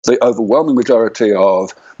the overwhelming majority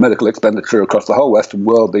of medical expenditure across the whole Western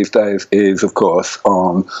world these days is, of course,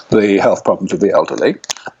 on the health problems of the elderly,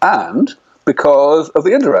 and because of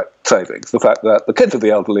the indirect savings, the fact that the kids of the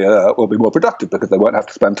elderly will be more productive because they won't have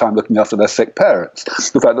to spend time looking after their sick parents,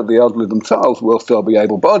 the fact that the elderly themselves will still be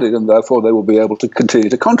able-bodied and therefore they will be able to continue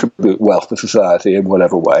to contribute wealth to society in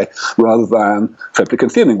whatever way, rather than simply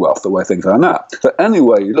consuming wealth the way things are now. So any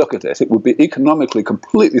way you look at it, it would be economically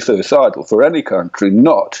completely suicidal for any country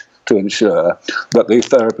not to ensure that these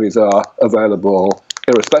therapies are available,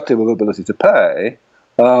 irrespective of ability to pay,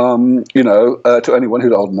 to anyone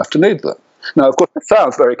who's old enough to need them. Now, of course, it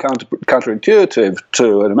sounds very counterintuitive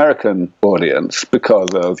to an American audience because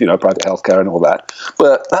of, private healthcare and all that,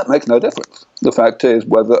 but that makes no difference. The fact is,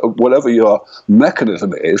 whatever your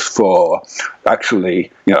mechanism is for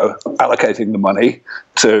actually, allocating the money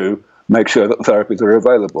to make sure that the therapies are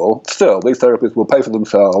available, still, these therapies will pay for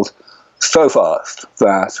themselves so fast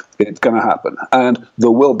that it's going to happen. And there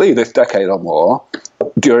will be this decade or more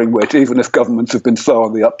during which, even if governments have been slow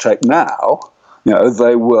on the uptake now,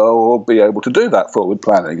 they will be able to do that forward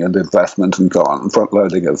planning and investment and so on, front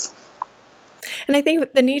loading of. And I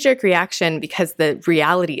think the knee-jerk reaction, because the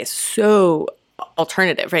reality is so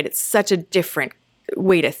alternative, right? It's such a different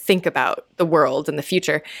way to think about the world and the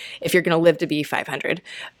future if you're going to live to be 500.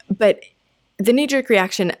 But the knee-jerk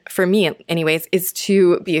reaction, for me anyways, is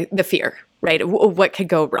to be the fear, right? What could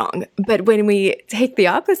go wrong? But when we take the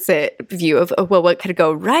opposite view of, what could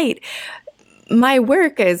go right? My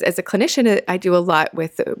work as a clinician, I do a lot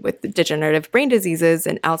with degenerative brain diseases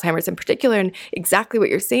and Alzheimer's in particular. And exactly what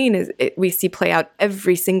you're saying is we see play out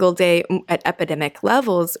every single day at epidemic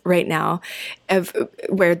levels right now, of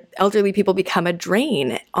where elderly people become a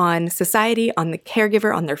drain on society, on the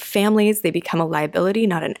caregiver, on their families. They become a liability,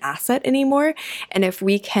 not an asset anymore. And if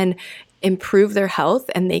we can improve their health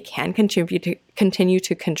and they can continue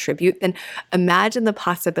to contribute, then imagine the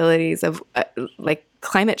possibilities of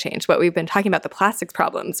climate change, what we've been talking about, the plastics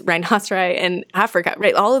problems, rhinoceri in Africa,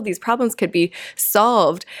 right? All of these problems could be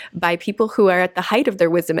solved by people who are at the height of their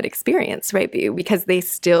wisdom and experience, right? Because they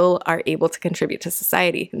still are able to contribute to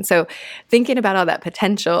society. And so thinking about all that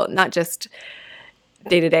potential, not just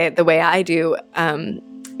day to day the way I do,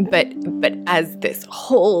 but as this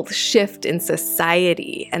whole shift in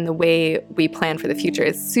society and the way we plan for the future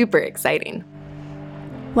is super exciting.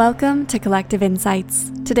 Welcome to Collective Insights.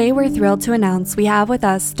 Today we're thrilled to announce we have with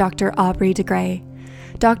us Dr. Aubrey de Grey.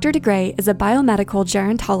 Dr. de Grey is a biomedical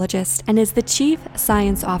gerontologist and is the Chief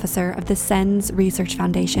Science Officer of the SENS Research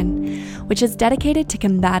Foundation, which is dedicated to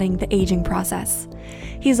combating the aging process.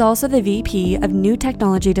 He's also the VP of New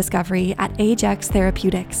Technology Discovery at Agex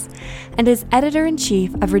Therapeutics and is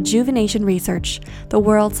Editor-in-Chief of Rejuvenation Research, the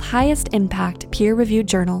world's highest impact peer-reviewed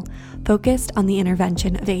journal focused on the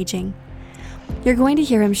intervention of aging. You're going to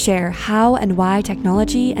hear him share how and why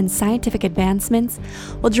technology and scientific advancements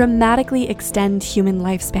will dramatically extend human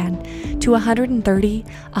lifespan to 130,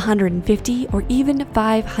 150, or even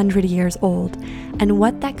 500 years old, and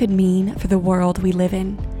what that could mean for the world we live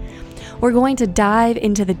in. We're going to dive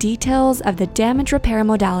into the details of the damage repair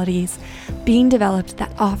modalities being developed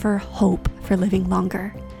that offer hope for living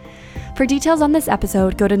longer. For details on this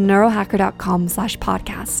episode, go to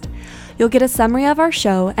neurohacker.com/podcast. You'll get a summary of our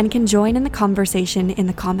show and can join in the conversation in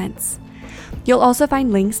the comments. You'll also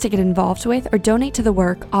find links to get involved with or donate to the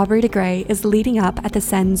work Aubrey de Grey is leading up at the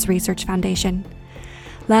SENS Research Foundation.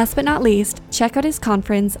 Last but not least, check out his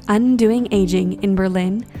conference Undoing Aging in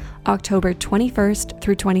Berlin, October 21st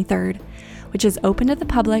through 23rd, which is open to the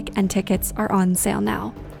public and tickets are on sale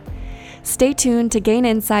now. Stay tuned to gain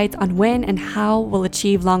insights on when and how we'll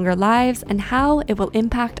achieve longer lives and how it will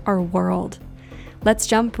impact our world. Let's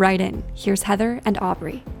jump right in. Here's Heather and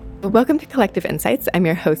Aubrey. Welcome to Collective Insights. I'm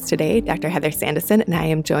your host today, Dr. Heather Sandison, and I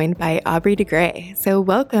am joined by Aubrey de Grey. So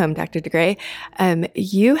welcome, Dr. de Grey.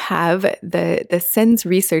 You have the SENS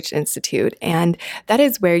Research Institute, and that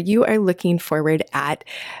is where you are looking forward at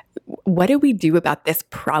what do we do about this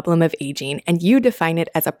problem of aging? And you define it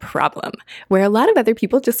as a problem, where a lot of other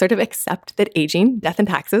people just sort of accept that aging, death and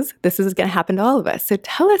taxes, this is going to happen to all of us. So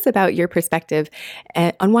tell us about your perspective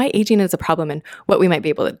on why aging is a problem and what we might be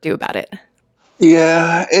able to do about it.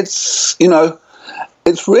 Yeah, it's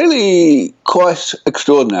really quite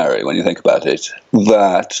extraordinary when you think about it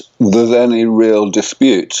that there's any real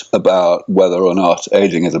dispute about whether or not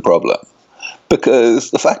aging is a problem.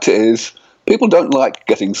 Because the fact is, people don't like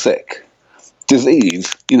getting sick.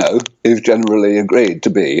 Disease, is generally agreed to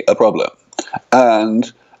be a problem.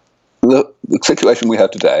 And the situation we have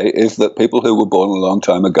today is that people who were born a long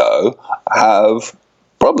time ago have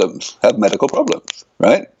medical problems,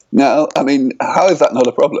 right? Now, how is that not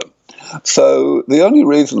a problem? So the only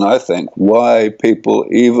reason I think why people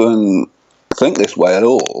even think this way at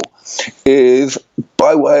all is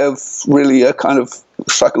by way of really a kind of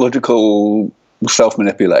psychological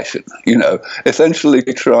self-manipulation, essentially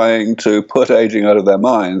trying to put aging out of their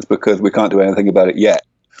minds because we can't do anything about it yet.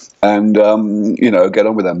 And, get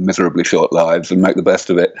on with their miserably short lives and make the best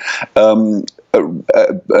of it.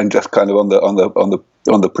 And just kind of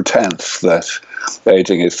on the pretense that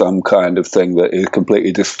aging is some kind of thing that is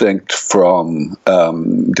completely distinct from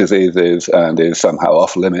diseases and is somehow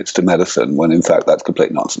off limits to medicine, when in fact that's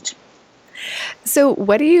complete nonsense. So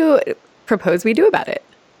what do you propose we do about it?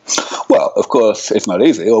 Well, of course, it's not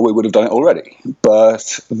easy, or we would have done it already.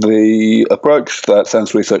 But the approach that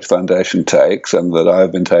Sense Research Foundation takes, and that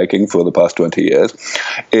I've been taking for the past 20 years,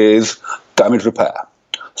 is damage repair.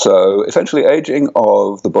 So essentially, aging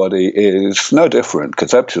of the body is no different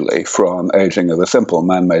conceptually from aging of a simple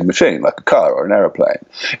man-made machine like a car or an aeroplane.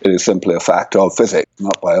 It is simply a fact of physics,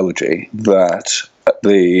 not biology, that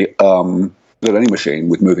any machine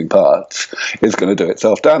with moving parts is going to do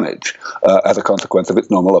itself damage as a consequence of its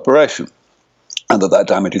normal operation. And that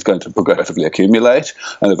damage is going to progressively accumulate,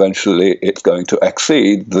 and eventually it's going to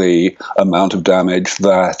exceed the amount of damage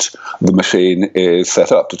that the machine is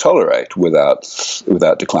set up to tolerate without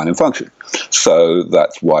decline in function. So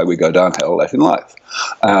that's why we go downhill late in life.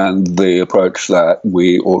 And the approach that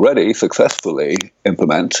we already successfully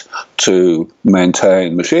implement to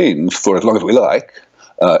maintain machines for as long as we like,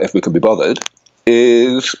 if we can be bothered,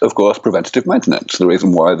 is, of course, preventative maintenance. The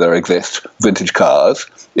reason why there exist vintage cars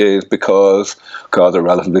is because cars are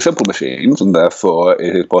relatively simple machines, and therefore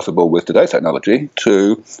it is possible with today's technology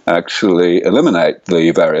to actually eliminate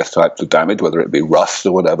the various types of damage, whether it be rust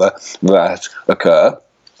or whatever, that occur,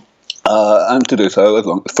 and to do so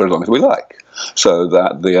for as long as we like, so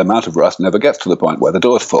that the amount of rust never gets to the point where the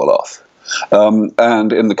doors fall off.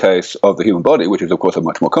 And in the case of the human body, which is, of course, a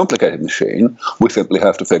much more complicated machine, we simply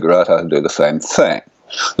have to figure out how to do the same thing.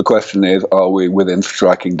 The question is, are we within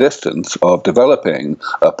striking distance of developing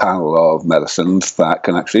a panel of medicines that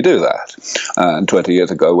can actually do that? And 20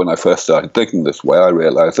 years ago, when I first started thinking this way, I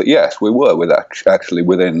realized that, yes, we were actually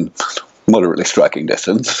within moderately striking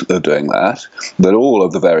distance of doing that, that all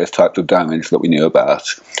of the various types of damage that we knew about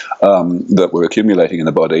that were accumulating in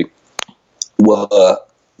the body were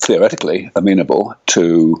theoretically amenable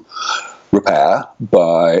to repair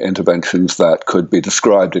by interventions that could be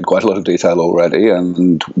described in quite a lot of detail already,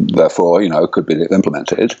 and therefore, could be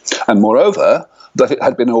implemented. And moreover, that it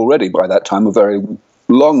had been already by that time a very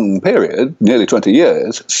long period, nearly 20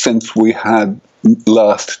 years, since we had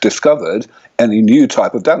last discovered any new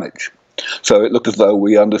type of damage. So it looked as though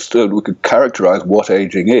we could characterize what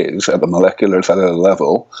aging is at the molecular and cellular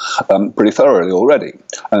level pretty thoroughly already.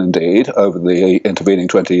 And indeed, over the intervening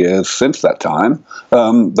 20 years since that time,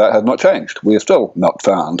 that has not changed. We have still not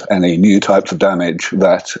found any new types of damage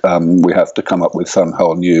that we have to come up with some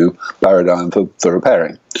whole new paradigm for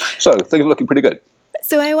repairing. So things are looking pretty good.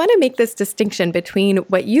 So I want to make this distinction between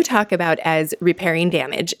what you talk about as repairing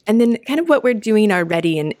damage and then kind of what we're doing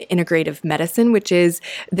already in integrative medicine, which is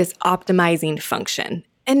this optimizing function.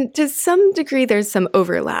 And to some degree, there's some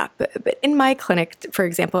overlap. But in my clinic, for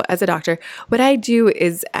example, as a doctor, what I do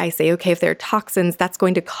is I say, okay, if there are toxins, that's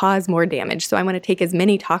going to cause more damage. So I want to take as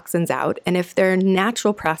many toxins out. And if there are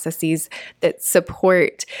natural processes that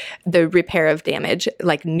support the repair of damage,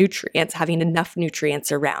 like nutrients, having enough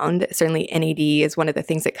nutrients around, certainly NAD is one of the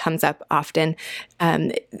things that comes up often,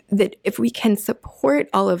 that if we can support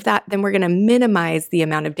all of that, then we're going to minimize the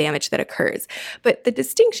amount of damage that occurs. But the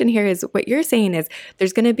distinction here is what you're saying is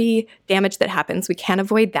there's going to be damage that happens. We can't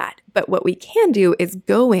avoid that. But what we can do is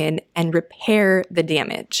go in and repair the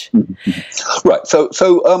damage. Right. So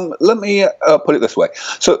let me put it this way.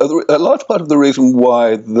 So a large part of the reason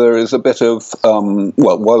why there is a bit of,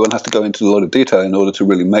 why one has to go into a lot of detail in order to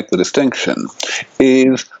really make the distinction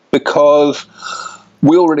is because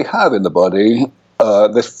we already have in the body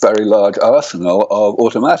this very large arsenal of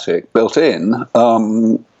automatic, built-in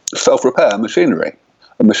self-repair machinery.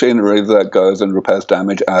 A machinery that goes and repairs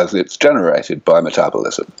damage as it's generated by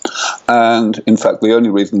metabolism. And in fact, the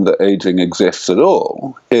only reason that aging exists at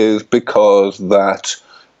all is because that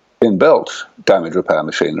inbuilt damage repair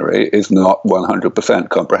machinery is not 100%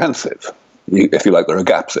 comprehensive. If you like, there are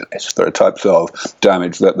gaps in it. There are types of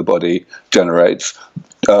damage that the body generates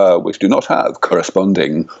which do not have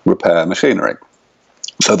corresponding repair machinery.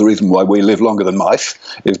 So the reason why we live longer than mice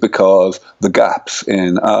is because the gaps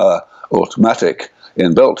in our automatic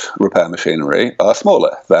inbuilt repair machinery are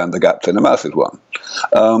smaller than the gaps in a mouse's one.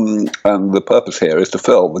 And the purpose here is to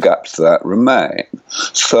fill the gaps that remain.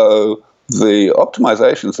 So the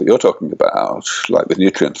optimizations that you're talking about, like with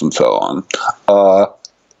nutrients and so on,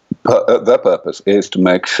 their purpose is to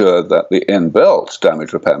make sure that the inbuilt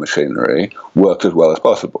damage repair machinery works as well as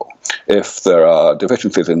possible. If there are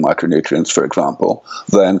deficiencies in micronutrients, for example,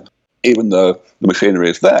 then even though the machinery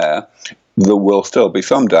is there will still be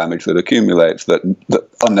some damage that accumulates that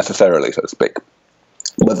unnecessarily, so to speak.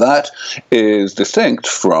 But that is distinct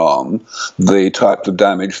from the types of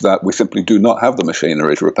damage that we simply do not have the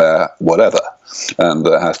machinery to repair whatever, and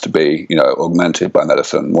that has to be, augmented by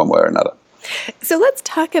medicine one way or another. So let's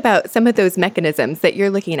talk about some of those mechanisms that you're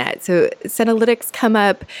looking at. So senolytics come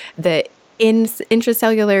up, the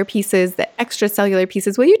intracellular pieces, the extracellular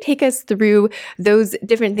pieces. Will you take us through those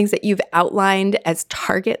different things that you've outlined as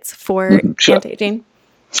targets for anti-aging?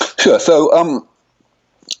 Sure. So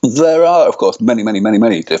there are, of course, many, many, many,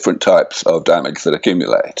 many different types of damage that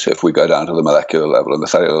accumulate if we go down to the molecular level and the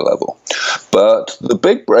cellular level. But the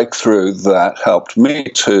big breakthrough that helped me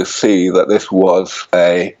to see that this was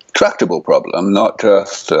a tractable problem, not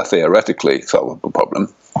just a theoretically solvable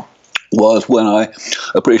problem, was when I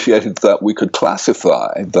appreciated that we could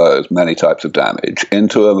classify those many types of damage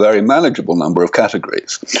into a very manageable number of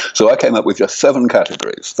categories. So I came up with just 7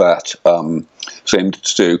 categories that seemed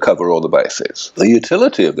to cover all the bases. The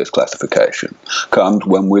utility of this classification comes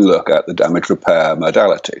when we look at the damage repair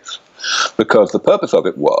modalities, because the purpose of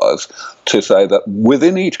it was to say that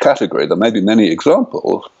within each category there may be many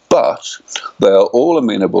examples, but they are all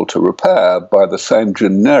amenable to repair by the same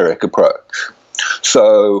generic approach.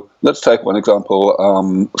 So let's take one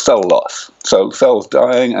example, cell loss. So cells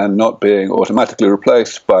dying and not being automatically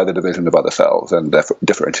replaced by the division of other cells, and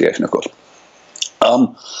differentiation, of course.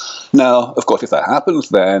 Now, of course, if that happens,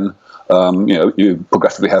 then you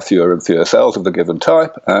progressively have fewer and fewer cells of the given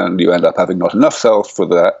type, and you end up having not enough cells for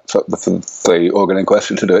the organ in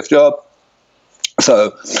question to do its job.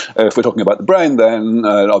 So if we're talking about the brain, then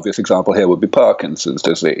an obvious example here would be Parkinson's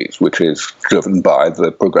disease, which is driven by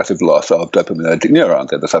the progressive loss of dopaminergic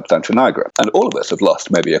neurons in the substantia nigra. And all of us have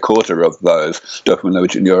lost maybe a quarter of those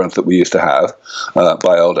dopaminergic neurons that we used to have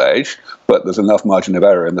by old age, but there's enough margin of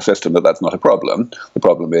error in the system that that's not a problem. The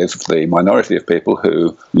problem is the minority of people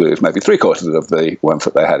who lose maybe 3/4 of the ones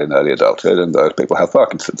that they had in early adulthood, and those people have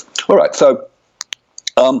Parkinson's. All right, so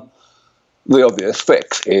the obvious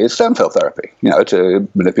fix is stem cell therapy, to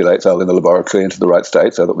manipulate cells in the laboratory into the right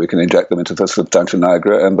state so that we can inject them into the substantia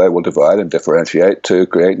nigra and they will divide and differentiate to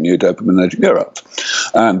create new dopaminergic neurons.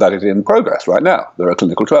 And that is in progress right now. There are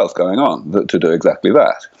clinical trials going on to do exactly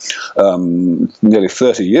that. Nearly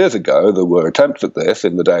 30 years ago, there were attempts at this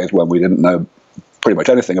in the days when we didn't know pretty much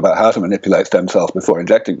anything about how to manipulate stem cells before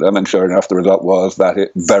injecting them, and sure enough, the result was that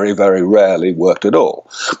it very, very rarely worked at all.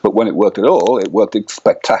 But when it worked at all, it worked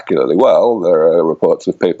spectacularly well. There are reports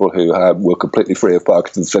of people who were completely free of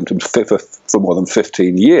Parkinson's symptoms for more than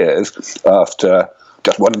 15 years after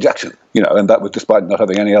just one injection, and that was despite not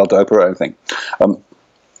having any L-DOPA or anything.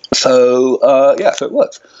 So it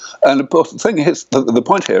works. And of course, the thing is, the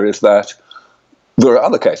point here is that there are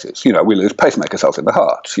other cases, we lose pacemaker cells in the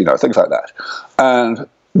heart, things like that. And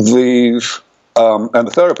these, and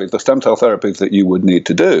the therapies, the stem cell therapies that you would need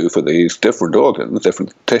to do for these different organs,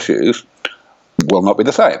 different tissues, will not be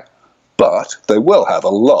the same. But they will have a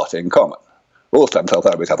lot in common. All stem cell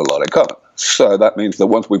therapies have a lot in common. So that means that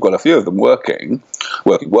once we've got a few of them working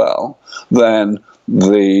well, then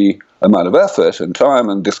the amount of effort and time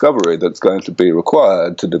and discovery that's going to be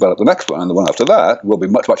required to develop the next one and the one after that will be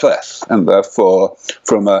much, much less. And therefore,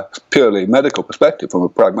 from a purely medical perspective, from a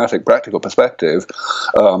pragmatic, practical perspective,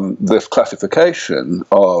 this classification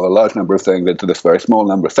of a large number of things into this very small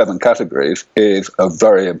number of 7 categories is a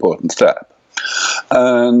very important step.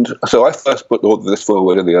 And so I first put all of this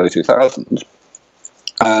forward in the early 2000s.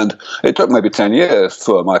 And it took maybe 10 years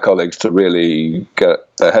for my colleagues to really get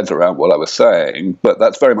their heads around what I was saying, but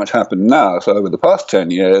that's very much happened now. So over the past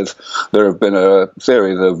 10 years, there have been a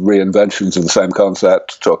series of reinventions of the same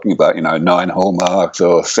concept, talking about, 9 hallmarks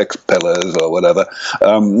or 6 pillars or whatever,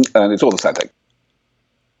 and it's all the same thing.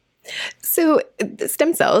 So the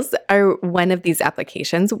stem cells are one of these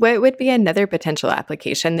applications. What would be another potential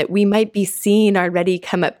application that we might be seeing already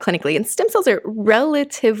come up clinically? And stem cells are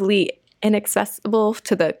relatively inaccessible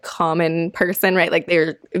to the common person, right? Like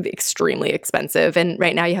they're extremely expensive. And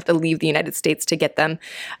right now you have to leave the United States to get them.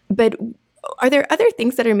 But are there other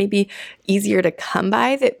things that are maybe easier to come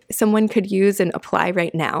by that someone could use and apply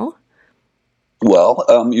right now? Well,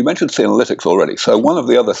 you mentioned senolytics already. So one of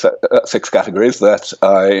the other 6 categories that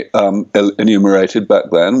I enumerated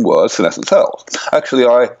back then was senescent cells. Actually,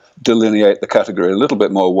 I delineate the category a little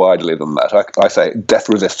bit more widely than that. I say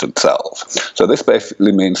death-resistant cells. So this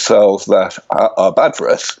basically means cells that are bad for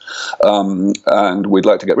us, and we'd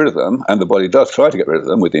like to get rid of them, and the body does try to get rid of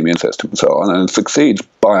them with the immune system and so on, and succeeds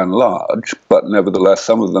by and large, but nevertheless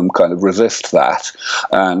some of them kind of resist that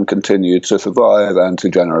and continue to survive and to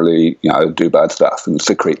generally, do bad stuff and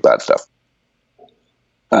secrete bad stuff.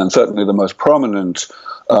 And certainly the most prominent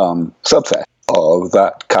subset of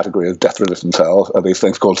that category of death-resistant cells are these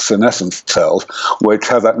things called senescent cells, which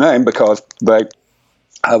have that name because they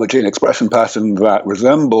have a gene expression pattern that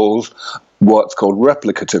resembles what's called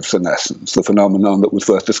replicative senescence, the phenomenon that was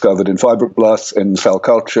first discovered in fibroblasts in cell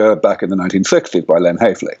culture back in the 1960s by Len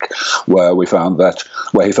Hayflick, where he found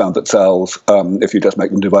that cells, if you just make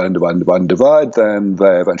them divide and divide and divide and divide, then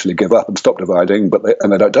they eventually give up and stop dividing,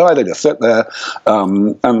 and they don't die, they just sit there,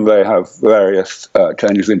 and they have various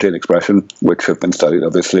changes in gene expression, which have been studied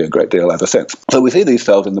obviously a great deal ever since. So we see these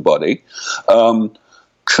cells in the body.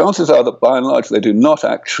 Chances are that by and large they do not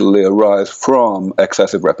actually arise from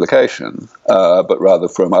excessive replication, but rather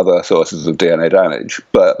from other sources of DNA damage.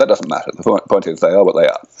 But that doesn't matter. The point is they are what they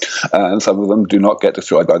are. And some of them do not get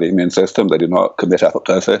destroyed by the immune system. They do not commit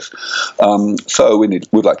apoptosis. So we'd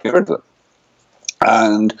like to get rid of them.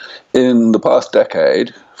 And in the past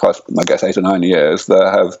decade, I guess 8 or 9 years,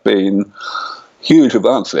 there have been huge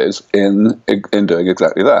advances in doing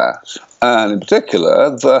exactly that. And in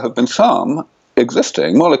particular, there have been some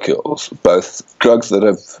existing molecules, both drugs that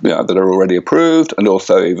are already approved and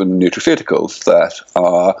also even nutraceuticals that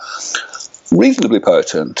are reasonably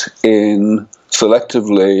potent in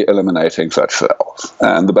selectively eliminating such cells.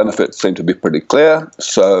 And the benefits seem to be pretty clear,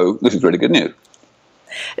 so this is really good news.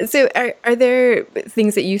 So are there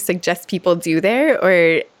things that you suggest people do there,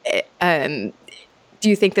 or do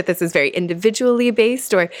you think that this is very individually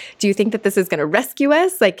based, or do you think that this is going to rescue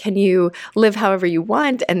us? Like, can you live however you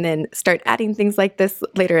want and then start adding things like this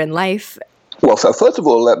later in life? Well, so first of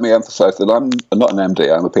all, let me emphasize that I'm not an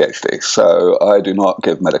MD, I'm a PhD, so I do not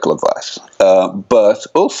give medical advice. But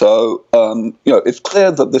also, it's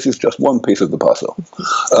clear that this is just one piece of the puzzle.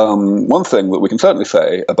 One thing that we can certainly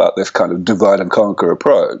say about this kind of divide and conquer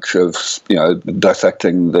approach of,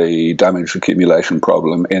 dissecting the damage accumulation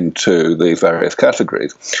problem into these various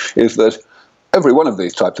categories is that every one of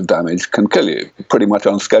these types of damage can kill you pretty much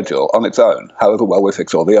on schedule, on its own, however well we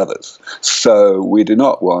fix all the others. So we do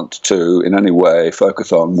not want to in any way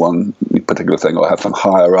focus on one particular thing or have some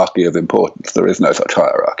hierarchy of importance. There is no such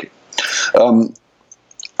hierarchy.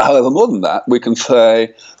 However, more than that, we can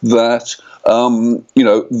say that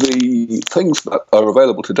the things that are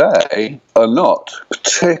available today are not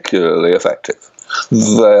particularly effective.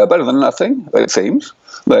 They're better than nothing, it seems.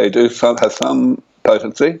 They do have some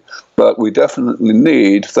potency, but we definitely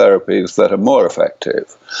need therapies that are more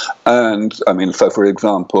effective. And so for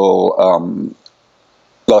example,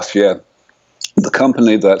 last year, the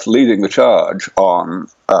company that's leading the charge on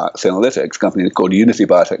Senolytics, a company called Unity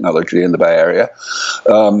Biotechnology in the Bay Area,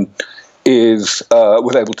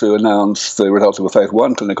 was able to announce the results of a phase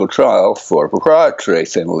 1 clinical trial for a proprietary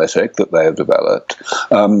senolytic that they have developed.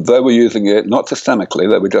 They were using it not systemically,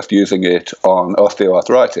 they were just using it on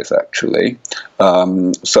osteoarthritis, actually.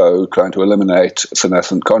 So trying to eliminate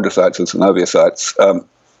senescent chondrocytes and synoviocytes.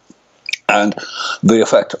 And the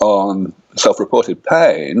effect on self-reported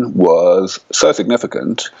pain was so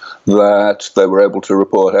significant that they were able to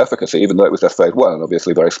report efficacy, even though it was just phase 1, and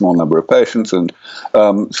obviously a very small number of patients. And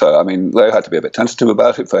they had to be a bit tentative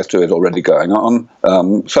about it. Phase 2 is already going on.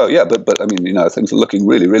 But things are looking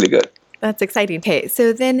really, really good. That's exciting. Okay,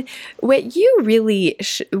 so then where you really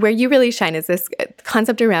shine is this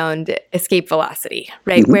concept around escape velocity,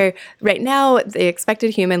 right? Mm-hmm. Where right now the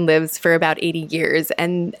expected human lives for about 80 years,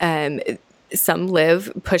 and some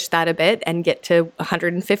push that a bit and get to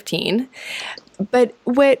 115. But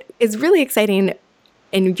what is really exciting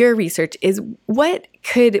in your research is what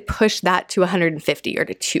could push that to 150 or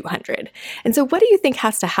to 200. And so what do you think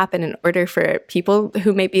has to happen in order for people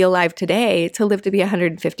who may be alive today to live to be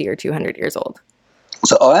 150 or 200 years old?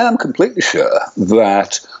 So I am completely sure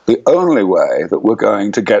that the only way that we're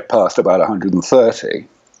going to get past about 130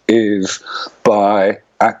 is by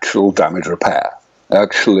actual damage repair.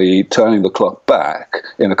 Actually turning the clock back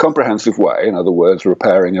in a comprehensive way, in other words,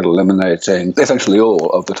 repairing and eliminating essentially all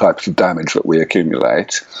of the types of damage that we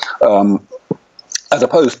accumulate, as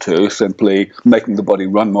opposed to simply making the body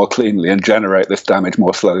run more cleanly and generate this damage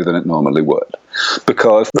more slowly than it normally would.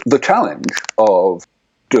 Because the challenge of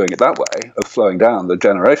doing it that way, of slowing down the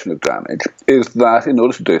generation of damage, is that in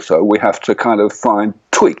order to do so, we have to kind of find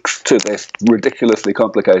tweaks to this ridiculously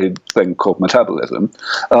complicated thing called metabolism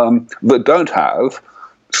that don't have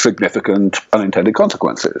significant unintended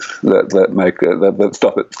consequences that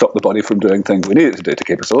stop the body from doing things we need it to do to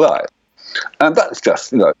keep us alive. And that's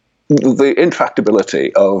just, the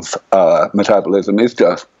intractability of metabolism is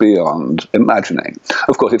just beyond imagining.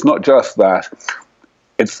 Of course, it's not just that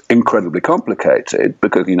it's incredibly complicated,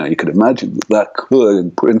 because, you could imagine that could,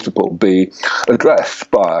 in principle, be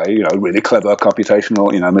addressed by, really clever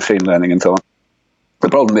computational, machine learning and so on. The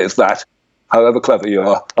problem is that however clever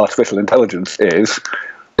your artificial intelligence is,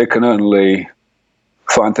 it can only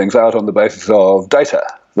find things out on the basis of data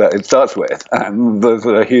that it starts with. And there's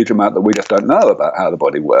a huge amount that we just don't know about how the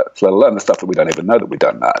body works, let alone the stuff that we don't even know that we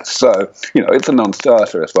don't know. So, it's a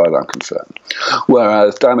non-starter as far as I'm concerned.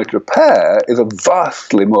 Whereas damage repair is a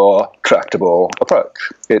vastly more tractable approach.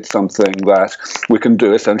 It's something that we can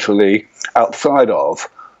do essentially outside of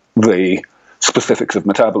the specifics of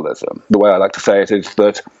metabolism. The way I like to say it is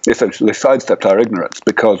that essentially sidestepped our ignorance,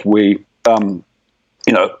 because we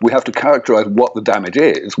have to characterize what the damage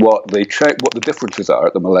is, what the differences are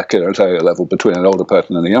at the molecular and cellular level between an older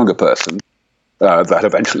person and a younger person, that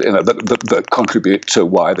eventually, that contribute to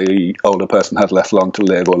why the older person has less long to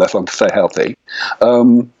live or less long to stay healthy.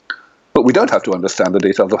 But we don't have to understand the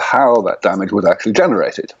details of how that damage was actually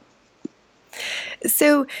generated.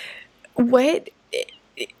 So,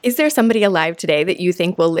 is there somebody alive today that you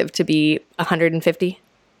think will live to be 150?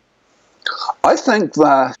 I think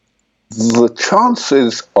that the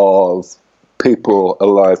chances of people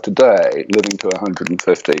alive today living to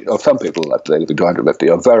 150, or some people alive today living to 150,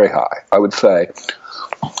 are very high. I would say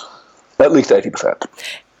at least 80%.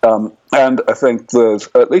 And I think there's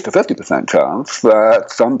at least a 50% chance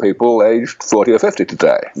that some people aged 40 or 50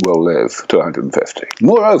 today will live to 150.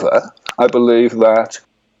 Moreover, I believe that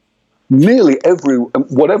nearly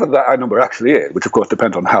whatever that number actually is, which of course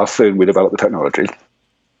depends on how soon we develop the technology,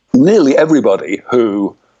 nearly everybody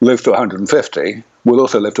who lives to 150 will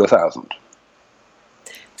also live to 1,000.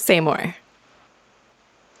 Say more.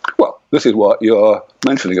 Well, this is what you're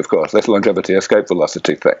mentioning, of course, this longevity escape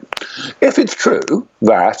velocity thing. If it's true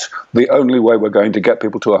that the only way we're going to get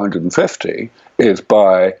people to 150 is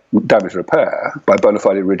by damage repair, by bona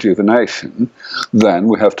fide rejuvenation, then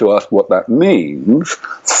we have to ask what that means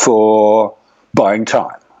for buying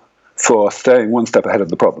time, for staying one step ahead of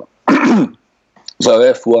the problem. So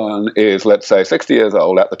if one is, let's say, 60 years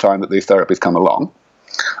old at the time that these therapies come along,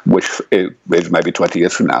 which is maybe 20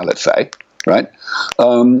 years from now, let's say, right?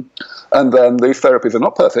 And then these therapies are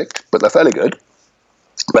not perfect, but they're fairly good,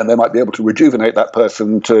 then they might be able to rejuvenate that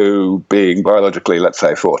person to being biologically, let's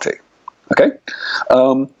say, 40, okay?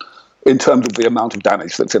 In terms of the amount of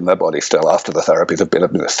damage that's in their body still after the therapies have been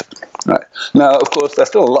administered. Right. Now, of course, they're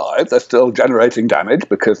still alive, they're still generating damage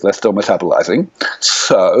because they're still metabolizing,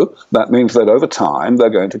 so that means that over time they're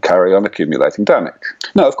going to carry on accumulating damage.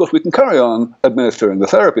 Now, of course, we can carry on administering the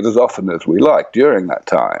therapies as often as we like during that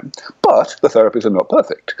time, but the therapies are not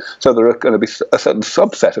perfect. So there are going to be a certain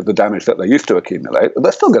subset of the damage that they used to accumulate, but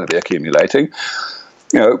they're still going to be accumulating,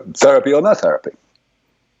 therapy or no therapy.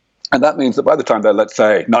 And that means that by the time they're, let's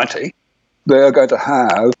say, 90, they are going to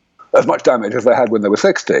have as much damage as they had when they were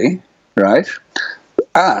 60, right?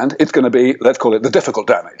 And it's going to be, let's call it the difficult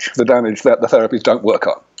damage, the damage that the therapies don't work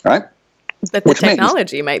on, right? But the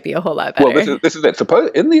technology might be a whole lot better. Well, this is it. Suppose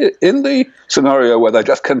in the scenario where they're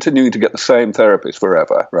just continuing to get the same therapies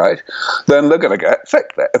forever, right? Then they're going to get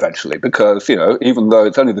sick eventually, because even though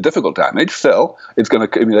it's only the difficult damage, still it's going to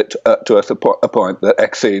accumulate to a point that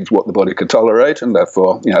exceeds what the body can tolerate, and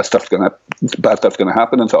therefore bad stuff's going to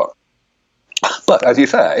happen and so on. But as you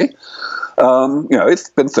say, it's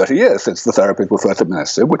been 30 years since the therapies were first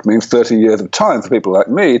administered, which means 30 years of time for people like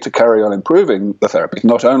me to carry on improving the therapies,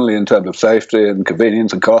 not only in terms of safety and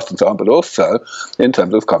convenience and cost and so on, but also in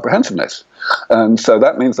terms of comprehensiveness. And so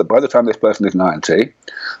that means that by the time this person is 90,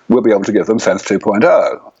 we'll be able to give them Sense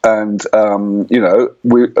 2.0. And,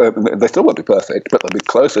 they still won't be perfect, but they'll be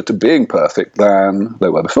closer to being perfect than they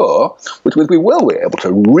were before, which means we will be able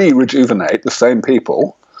to rejuvenate the same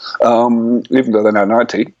people, even though they're now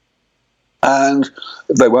 90. And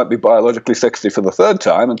they won't be biologically 60 for the third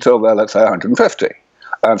time until they're, let's say, 150,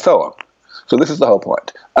 and so on. So this is the whole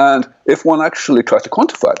point. And if one actually tries to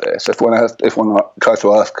quantify this, if one tries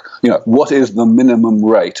to ask, what is the minimum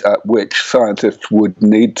rate at which scientists would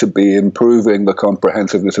need to be improving the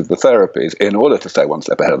comprehensiveness of the therapies in order to stay one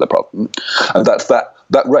step ahead of the problem, and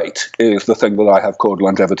that rate is the thing that I have called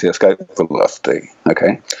longevity escape velocity.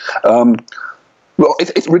 Okay, well,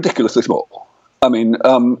 it's ridiculously small. I mean,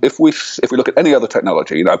 if we look at any other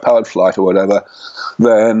technology, powered flight or whatever,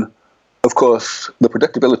 then, of course, the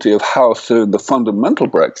predictability of how soon the fundamental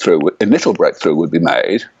initial breakthrough would be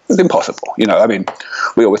made It's impossible. I mean,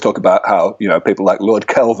 we always talk about how, people like Lord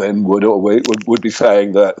Kelvin would be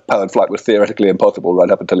saying that powered flight was theoretically impossible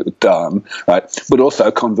right up until it was done, right? But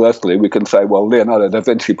also, conversely, we can say, well, Leonardo da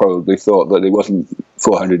Vinci probably thought that he wasn't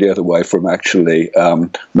 400 years away from actually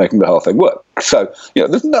making the whole thing work. So,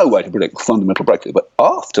 there's no way to predict fundamental breakthrough. But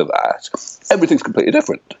after that, everything's completely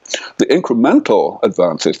different. The incremental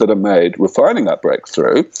advances that are made refining that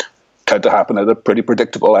breakthrough tend to happen at a pretty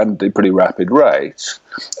predictable and a pretty rapid rate.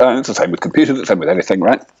 And it's the same with computers, it's the same with anything,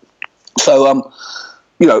 right? So,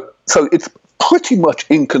 so it's pretty much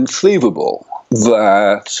inconceivable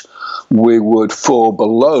that we would fall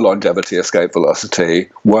below longevity escape velocity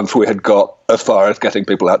once we had got as far as getting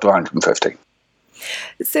people out to 150.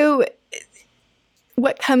 So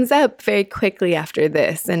what comes up very quickly after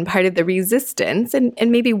this, and part of the resistance, and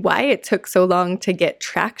maybe why it took so long to get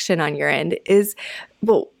traction on your end, is,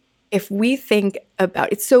 well, if we think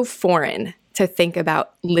about, it's so foreign to think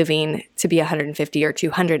about living to be 150 or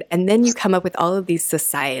 200, and then you come up with all of these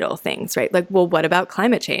societal things, right? Like, well, what about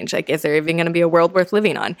climate change? Like, is there even going to be a world worth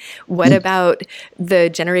living on? What about the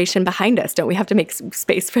generation behind us? Don't we have to make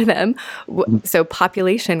space for them? So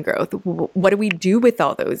population growth, what do we do with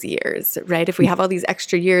all those years, right? If we have all these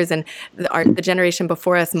extra years and the generation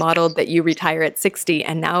before us modeled that you retire at 60,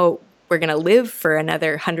 and now we're going to live for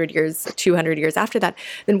another 100 years, 200 years after that,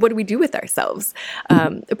 then what do we do with ourselves?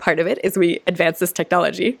 Part of it is we advance this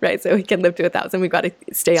technology, right? So we can live to 1,000. We've got to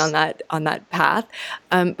stay on that path.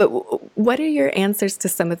 But what are your answers to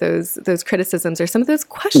some of those criticisms or some of those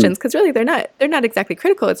questions? Because really, they're not exactly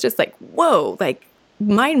critical. It's just like, whoa, like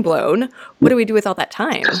mind blown. What do we do with all that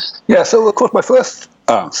time? Yeah. So of course, my first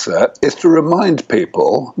answer is to remind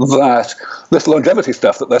people that this longevity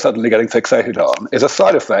stuff that they're suddenly getting fixated on is a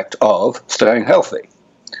side effect of staying healthy.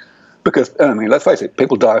 Because, I mean, let's face it,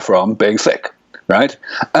 people die from being sick, right?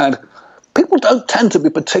 And people don't tend to be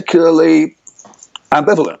particularly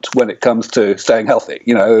ambivalent when it comes to staying healthy.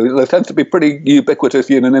 There tends to be pretty ubiquitous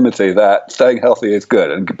unanimity that staying healthy is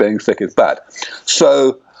good and being sick is bad.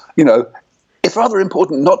 So, it's rather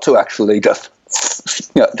important not to actually just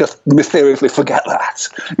mysteriously forget that,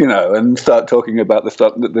 and start talking about the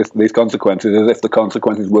stuff, these consequences, as if the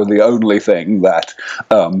consequences were the only thing that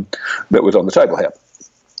was on the table here.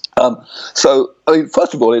 So, I mean,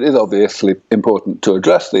 first of all, it is obviously important to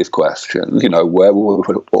address these questions. Where will we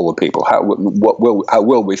put all the people? How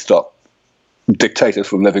will we stop dictators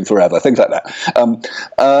from living forever? Things like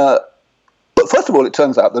that. But first of all, it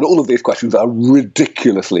turns out that all of these questions are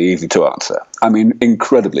ridiculously easy to answer. I mean,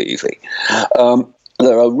 incredibly easy.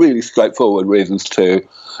 There are really straightforward reasons to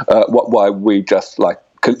why we just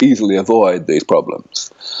can easily avoid these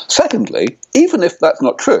problems. Secondly, even if that's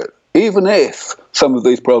not true, even if some of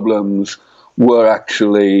these problems were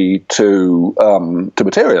actually to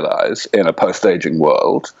materialize in a post-aging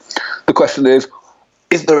world, the question is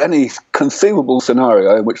there any conceivable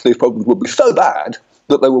scenario in which these problems would be so bad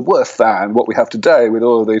that they were worse than what we have today, with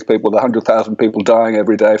all of these people, the 100,000 people dying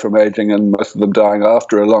every day from aging, and most of them dying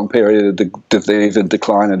after a long period of disease and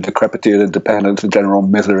decline and decrepitude and dependence and general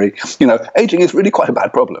misery. Aging is really quite a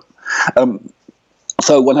bad problem.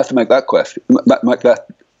 So one has to make that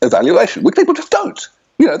evaluation, which people just don't.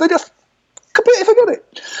 They just completely forget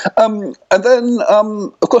it. And then,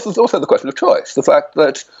 of course, there's also the question of choice. The fact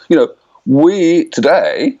that, we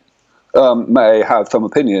today may have some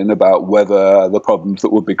opinion about whether the problems that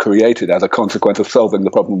would be created as a consequence of solving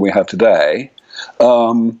the problem we have today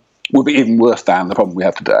would be even worse than the problem we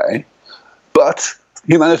have today. But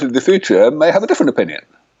humanity of the future may have a different opinion,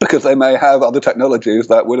 because they may have other technologies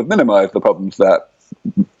that would have minimized the problems that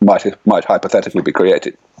might hypothetically be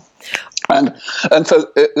created. And so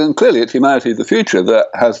clearly it's humanity of the future that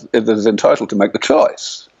is entitled to make the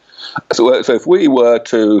choice. So if we were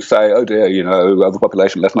to say, oh dear,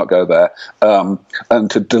 overpopulation, let's not go there, and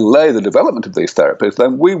to delay the development of these therapies,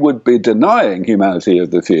 then we would be denying humanity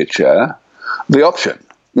of the future the option,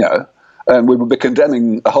 and we would be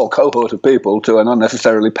condemning a whole cohort of people to an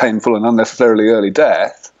unnecessarily painful and unnecessarily early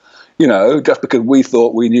death, just because we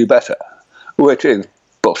thought we knew better, which is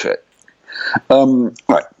bullshit.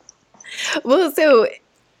 Right. Well, so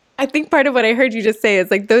I think part of what I heard you just say is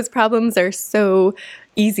those problems are so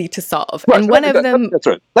easy to solve. Right, and so one of them...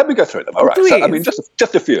 Let me go through them. All right. Please. So, I mean,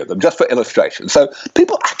 just a few of them, just for illustration. So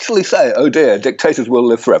people actually say, oh dear, dictators will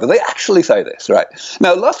live forever. They actually say this, right?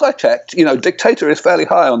 Now, last I checked, dictator is fairly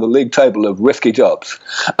high on the league table of risky jobs.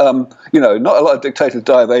 not a lot of dictators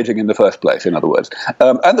die of aging in the first place, in other words.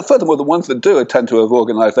 And furthermore, the ones that do tend to have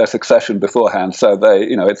organized their succession beforehand, so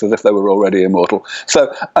it's as if they were already immortal.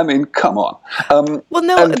 So, I mean, come on. Well,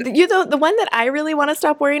 no, the one that I really want to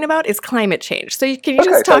stop worrying about is climate change. So can you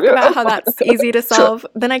just talk about how that's easy to solve? Sure.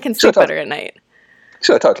 Then I can sleep better at night.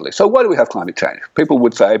 Sure, totally. So why do we have climate change? People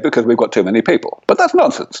would say because we've got too many people. But that's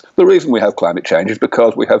nonsense. The reason we have climate change is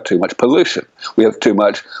because we have too much pollution. We have too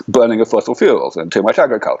much burning of fossil fuels and too much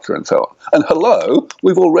agriculture and so on. And hello,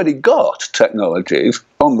 we've already got technologies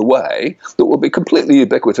on the way that will be completely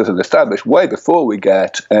ubiquitous and established way before we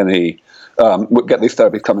get these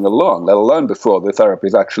therapies coming along, let alone before the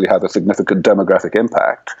therapies actually have a significant demographic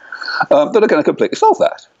impact. That are going to completely solve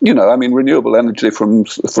that. Renewable energy from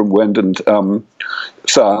wind and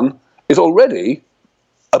sun is already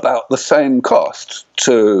about the same cost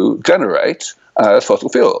to generate as fossil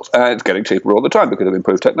fuels, and it's getting cheaper all the time because of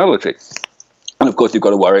improved technology. And of course, you've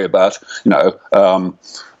got to worry about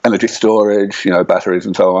energy storage, batteries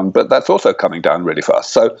and so on, but that's also coming down really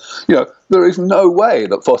fast. So, there is no way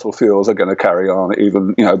that fossil fuels are going to carry on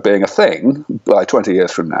even, being a thing by 20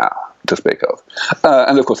 years from now, to speak of.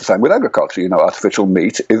 And of course, the same with agriculture. Artificial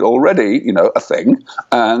meat is already, a thing,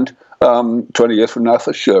 and 20 years from now,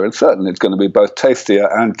 for sure and certain, it's going to be both tastier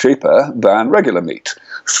and cheaper than regular meat.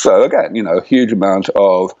 So again, huge amount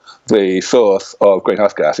of the source of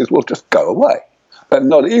greenhouse gases will just go away. And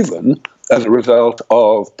not even as a result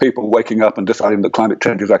of people waking up and deciding that climate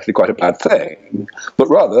change is actually quite a bad thing, but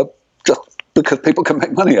rather just because people can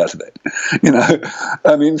make money out of it.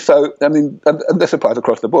 And this applies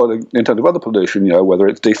across the board in terms of other pollution, whether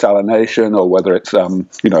it's desalination or whether it's,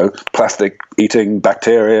 plastic eating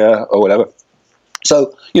bacteria or whatever.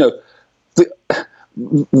 So, the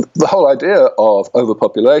whole idea of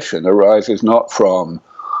overpopulation arises not from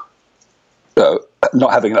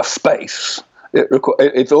not having enough space.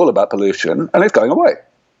 It's all about pollution, and it's going away.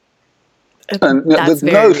 And that's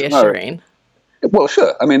very reassuring. Well,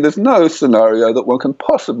 sure. There's no scenario that one can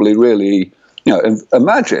possibly really,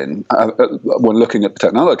 imagine when looking at the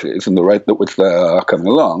technologies and the rate at which they are coming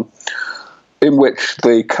along, in which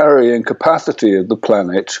the carrying capacity of the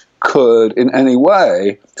planet could in any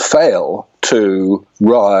way fail to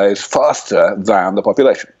rise faster than the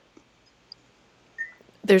population.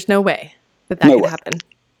 There's no way that could happen.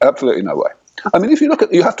 Absolutely no way. If you look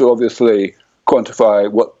at, you have to obviously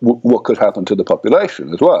quantify what could happen to the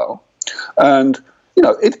population as well. And,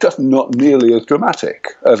 it's just not nearly as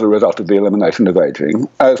dramatic as a result of the elimination of aging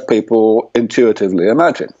as people intuitively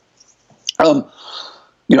imagine.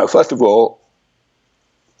 First of all,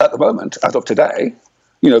 at the moment, as of today,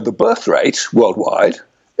 the birth rate worldwide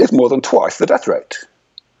is more than twice the death rate,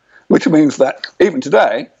 which means that even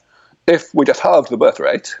today, if we just halved the birth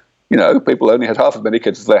rate, people only had half as many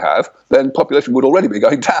kids as they have, then population would already be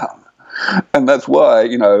going down. And that's why,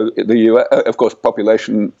 the US, of course,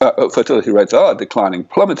 fertility rates are declining,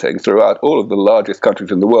 plummeting throughout all of the largest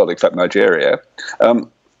countries in the world, except Nigeria. The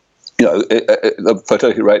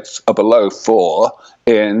fertility rates are below 4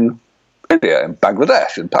 in India, and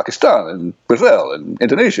Bangladesh, and Pakistan, and Brazil, and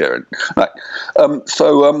Indonesia.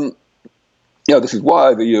 This is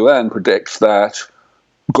why the UN predicts that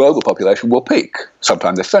global population will peak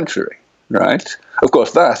sometime this century, right? Of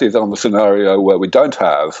course, that is on the scenario where we don't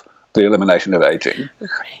have the elimination of aging.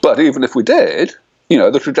 But even if we did,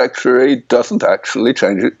 the trajectory doesn't actually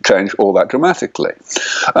change all that dramatically.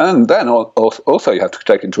 And then also you have to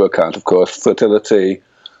take into account, of course, fertility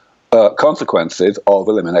consequences of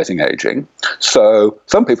eliminating aging. So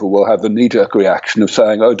some people will have the knee-jerk reaction of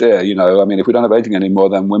saying, oh dear, if we don't have aging anymore,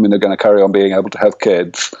 then women are going to carry on being able to have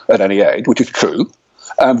kids at any age, which is true.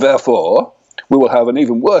 And therefore, we will have an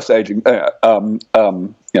even worse aging,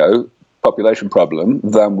 population problem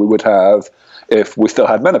than we would have if we still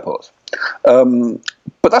had menopause.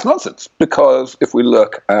 But that's nonsense, because if we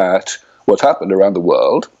look at what's happened around the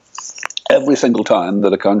world, every single time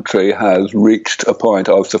that a country has reached a point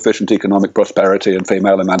of sufficient economic prosperity and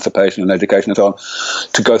female emancipation and education and so on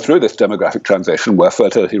to go through this demographic transition where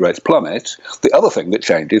fertility rates plummet, the other thing that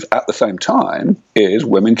changes at the same time is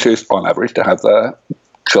women choose, on average, to have their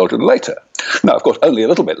children later. Now, of course, only a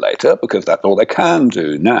little bit later, because that's all they can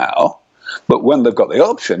do now. But when they've got the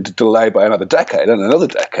option to delay by another decade and another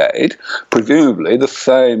decade, presumably the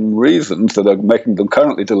same reasons that are making them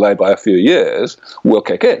currently delay by a few years will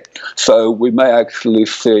kick in. So we may actually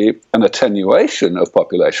see an attenuation of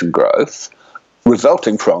population growth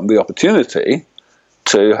resulting from the opportunity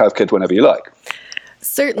to have kids whenever you like.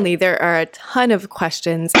 Certainly, there are a ton of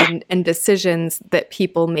questions and decisions that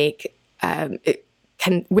people make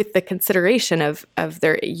with the consideration of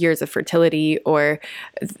their years of fertility or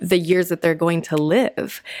the years that they're going to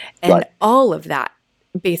live. And Right. all of that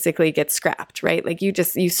basically gets scrapped, right? Like you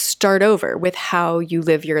start over with how you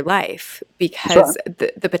live your life because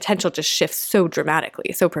the potential just shifts so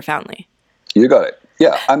dramatically, so profoundly. You got it.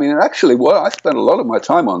 Yeah. I mean, actually, what I spend a lot of my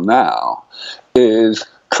time on now is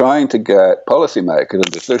trying to get policymakers and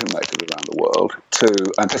decision makers around the world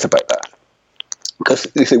to anticipate that. Because,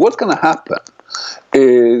 you see, what's going to happen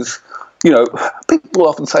is, people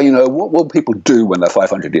often say, what will people do when they're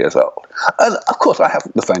 500 years old? And, of course, I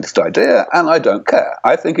haven't the faintest idea, and I don't care.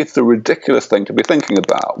 I think it's a ridiculous thing to be thinking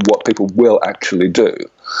about what people will actually do.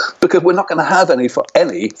 Because we're not going to have any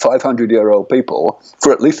 500-year-old people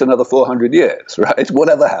for at least another 400 years, right?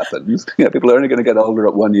 Whatever happens, people are only going to get older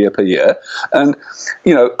at 1 year per year. And,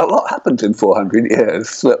 a lot happens in 400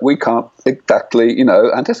 years that we can't exactly,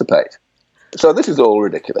 anticipate. So this is all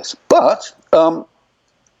ridiculous. But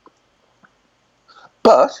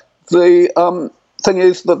the thing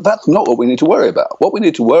is that that's not what we need to worry about. What we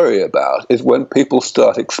need to worry about is when people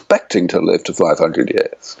start expecting to live to 500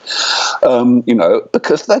 years,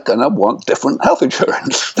 because they're going to want different health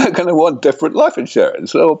insurance. They're going to want different life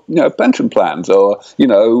insurance or, pension plans or,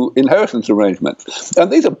 inheritance arrangements.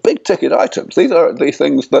 And these are big ticket items. These are the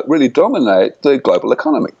things that really dominate the global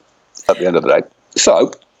economy at the end of the day.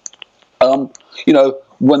 So,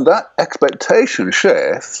 when that expectation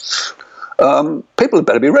shifts, people had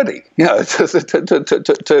better be ready,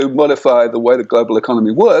 to modify the way the global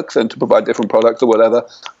economy works and to provide different products or whatever,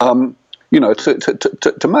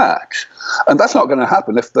 to match. And that's not going to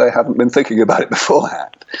happen if they haven't been thinking about it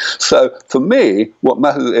beforehand. So for me, what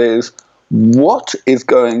matters is what is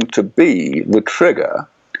going to be the trigger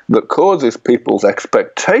that causes people's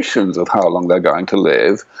expectations of how long they're going to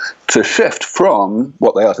live to shift from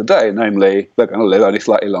what they are today, namely they're going to live only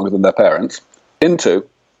slightly longer than their parents, into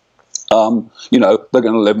they're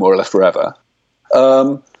going to live more or less forever.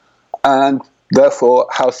 And therefore,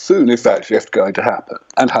 how soon is that shift going to happen?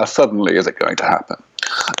 And how suddenly is it going to happen?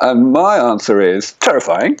 And my answer is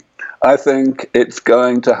terrifying. I think it's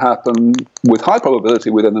going to happen with high probability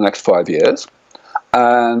within the next 5 years.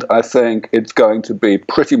 And I think it's going to be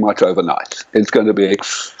pretty much overnight. It's going to be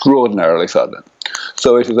extraordinarily sudden.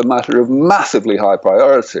 So it is a matter of massively high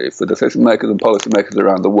priority for decision makers and policy makers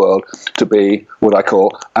around the world to be what I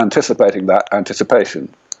call anticipating that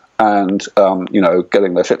anticipation and,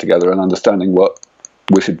 getting their shit together and understanding what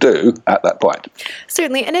we should do at that point.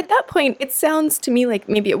 Certainly. And at that point, it sounds to me like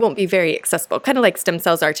maybe it won't be very accessible, kind of like stem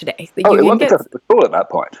cells are today. It won't be accessible at all at that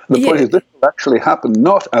point. The point is this will actually happen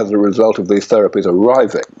not as a result of these therapies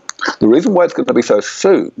arriving. The reason why it's going to be so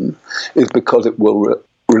soon is because it will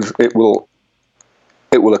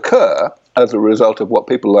occur as a result of what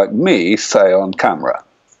people like me say on camera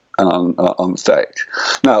and on stage.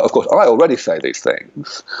 Now, of course, I already say these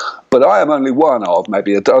things, but I am only one of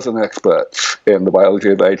maybe a dozen experts in the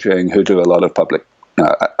biology of aging who do a lot of public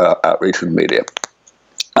outreach and media.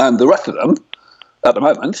 And the rest of them, at the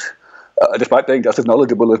moment, despite being just as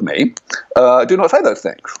knowledgeable as me, do not say those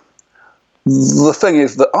things. The thing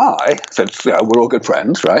is that since we're all good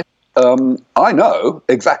friends, right, I know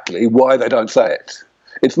exactly why they don't say it.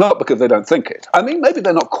 It's not because they don't think it. I mean, maybe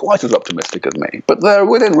they're not quite as optimistic as me, but they're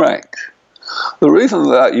within range. The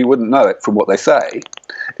reason that you wouldn't know it from what they say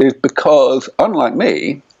is because, unlike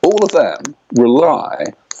me, all of them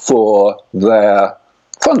rely for their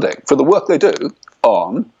funding, for the work they do,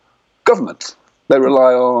 on government. They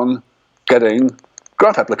rely on getting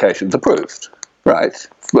grant applications approved, right,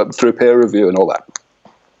 through peer review and all that.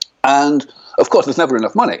 And, of course, there's never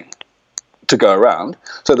enough money to go around,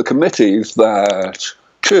 so the committees that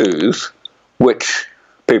choose which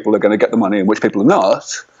people are going to get the money and which people are not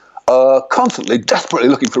are constantly, desperately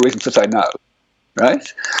looking for reasons to say no,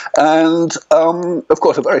 right? And, of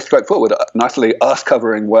course, a very straightforward, nicely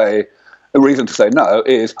arse-covering way, a reason to say no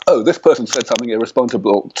is, this person said something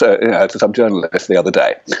irresponsible to some journalist the other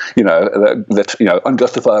day, that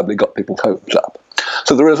unjustifiably got people's hopes up.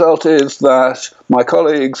 So the result is that my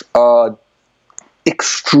colleagues are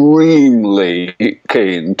extremely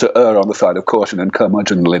keen to err on the side of caution and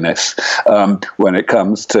curmudgeonliness when it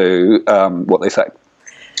comes to what they say.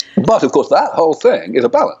 But, of course, that whole thing is a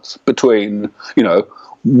balance between,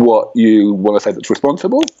 what you want to say that's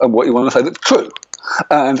responsible and what you want to say that's true.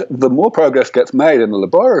 And the more progress gets made in the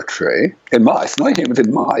laboratory, in mice, not humans,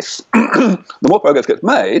 in mice, the more progress gets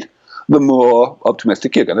made, the more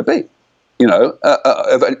optimistic you're going to be. It's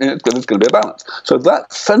going to be a balance. So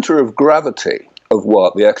that center of gravity of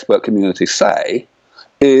what the expert community say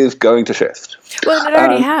is going to shift. Well, it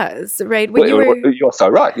already has, right? You're so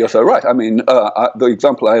right. You're so right. I mean, the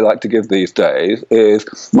example I like to give these days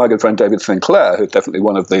is my good friend David Sinclair, who's definitely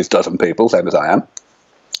one of these dozen people, same as I am.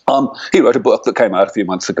 He wrote a book that came out a few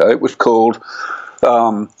months ago. It was called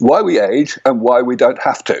Why We Age and Why We Don't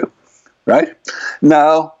Have to, right?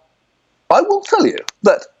 Now, I will tell you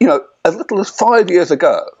that, as little as 5 years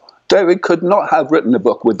ago, David could not have written a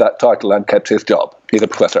book with that title and kept his job. He's a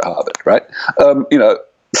professor at Harvard, right?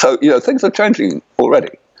 So things are changing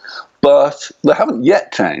already. But they haven't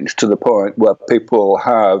yet changed to the point where people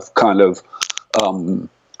have kind of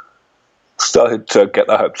started to get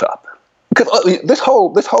their hopes up. Because this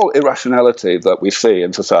whole irrationality that we see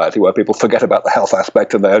in society, where people forget about the health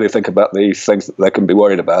aspect and they only think about these things that they can be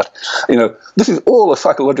worried about, this is all a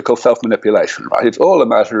psychological self-manipulation, right? It's all a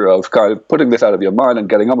matter of kind of putting this out of your mind and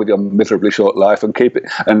getting on with your miserably short life and trying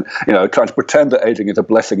to pretend that aging is a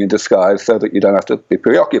blessing in disguise so that you don't have to be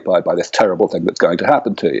preoccupied by this terrible thing that's going to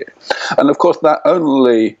happen to you. And of course, that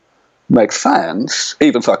only makes sense,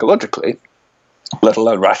 even psychologically, let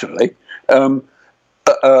alone rationally,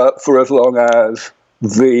 for as long as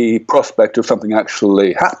the prospect of something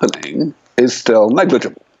actually happening is still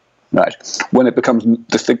negligible, right? When it becomes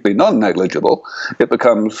distinctly non-negligible, it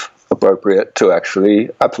becomes appropriate to actually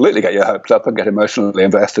absolutely get your hopes up and get emotionally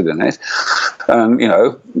invested in it and,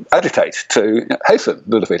 agitate to hasten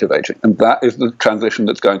the defeat of aging. And that is the transition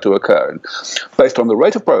that's going to occur. And based on the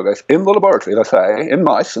rate of progress in the laboratory, as I say, in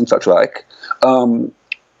mice and such like,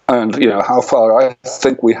 and how far I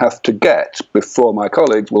think we have to get before my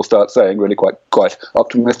colleagues will start saying really quite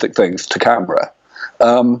optimistic things to camera.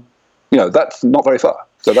 That's not very far.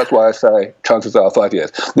 So that's why I say chances are 5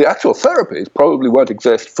 years. The actual therapies probably won't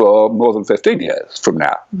exist for more than 15 years from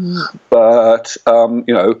now. But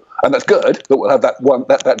and that's good that we'll have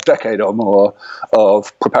that decade or more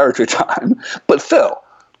of preparatory time. But still,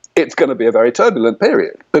 it's going to be a very turbulent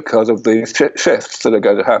period because of these shifts that are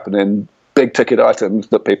going to happen in big ticket items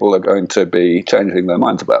that people are going to be changing their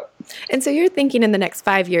minds about. And so you're thinking in the next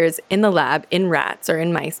 5 years in the lab, in rats or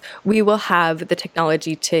in mice, we will have the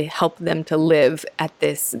technology to help them to live at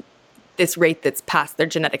this rate that's past their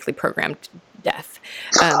genetically programmed death.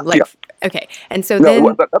 Okay. And so let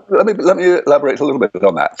me elaborate a little bit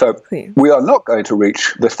on that. So please. We are not going to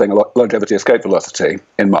reach this thing, longevity escape velocity,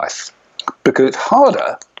 in mice, because it's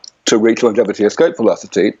harder to reach longevity escape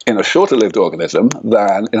velocity in a shorter-lived organism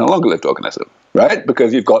than in a longer-lived organism, right?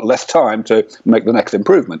 Because you've got less time to make the next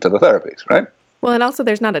improvement to the therapies, right? Well, and also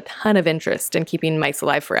there's not a ton of interest in keeping mice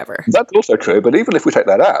alive forever. That's also true, but even if we take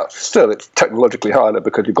that out, still it's technologically harder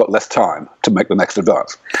because you've got less time to make the next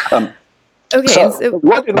advance.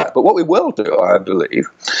 But what we will do, I believe,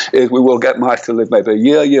 is we will get mice to live maybe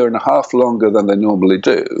a year and a half longer than they normally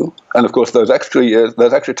do. And of course, those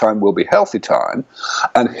extra time will be healthy time.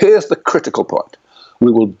 And here's the critical point.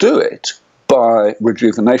 We will do it by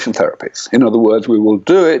rejuvenation therapies. In other words, we will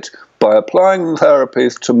do it by applying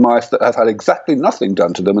therapies to mice that have had exactly nothing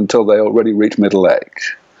done to them until they already reach middle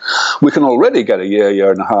age. We can already get a year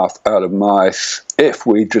and a half out of mice if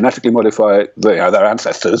we genetically modify their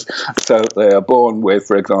ancestors so they are born with,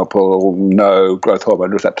 for example, no growth hormone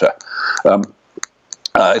receptor.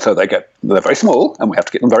 So they're very small and we have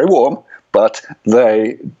to keep them very warm, but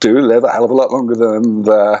they do live a hell of a lot longer than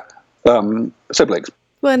their siblings.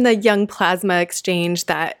 Well, and the young plasma exchange,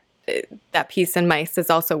 that piece in mice has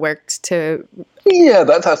also worked to... Yeah,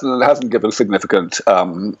 that hasn't given significant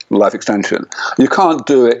life extension. You can't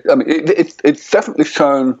do it. I mean, it's definitely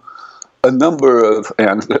shown a number of,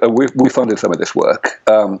 and we funded some of this work.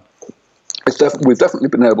 We've definitely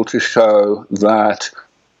been able to show that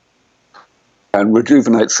and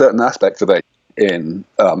rejuvenate certain aspects of it in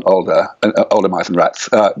older mice and rats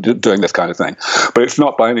doing this kind of thing. But it's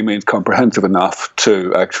not by any means comprehensive enough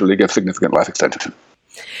to actually give significant life extension.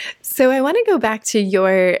 So I want to go back to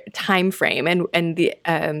your time frame and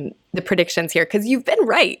the predictions here, because you've been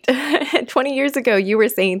right. 20 years ago, you were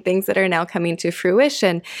saying things that are now coming to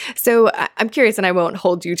fruition. So I'm curious, and I won't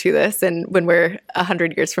hold you to this, and when we're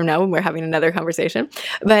 100 years from now, when we're having another conversation.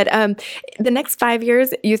 But the next 5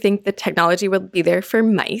 years, you think the technology will be there for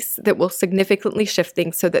mice that will significantly shift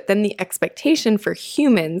things so that then the expectation for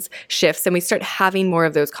humans shifts and we start having more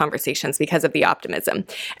of those conversations because of the optimism.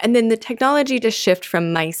 And then the technology to shift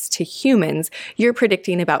from mice to humans, you're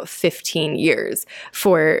predicting about 15 years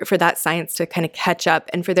for that science to kind of catch up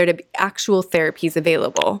and for there to be actual therapies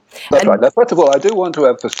available. That's right. Now, first of all, I do want to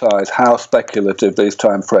emphasize how speculative these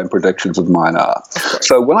time frame predictions of mine are.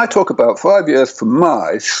 So when I talk about 5 years for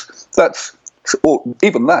mice,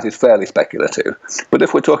 even that is fairly speculative. But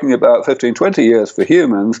if we're talking about 15, 20 years for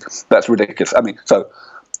humans, that's ridiculous. I mean, so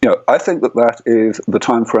I think that is the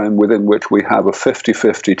time frame within which we have a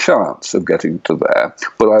 50-50 chance of getting to there.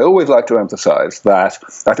 But I always like to emphasize that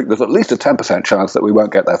I think there's at least a 10% chance that we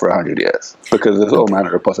won't get there for 100 years, because there's all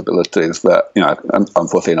manner of possibilities that,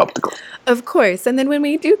 unforeseen obstacles. Of course. And then when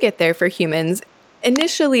we do get there for humans,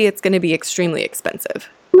 initially it's going to be extremely expensive.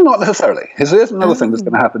 Not necessarily. Here's another thing that's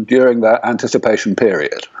going to happen during that anticipation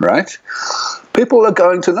period, right? People are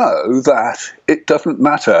going to know that it doesn't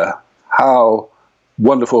matter how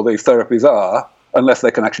wonderful these therapies are unless they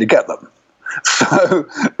can actually get them.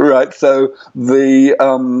 So the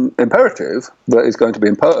imperative that is going to be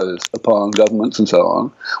imposed upon governments and so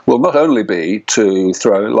on will not only be to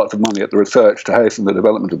throw lots of money at the research to hasten the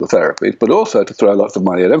development of the therapies, but also to throw lots of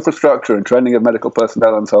money at infrastructure and training of medical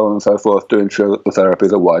personnel and so on and so forth to ensure that the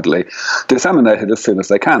therapies are widely disseminated as soon as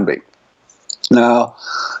they can be. Now,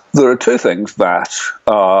 there are two things that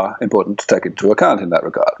are important to take into account in that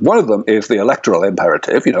regard. One of them is the electoral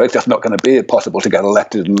imperative. It's just not going to be possible to get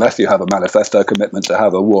elected unless you have a manifesto commitment to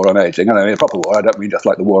have a war on aging. And I mean a proper war. I don't mean just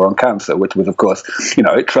like the war on cancer, which was, of course,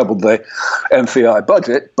 it troubled the NCI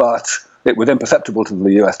budget, but it was imperceptible to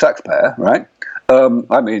the US taxpayer, right?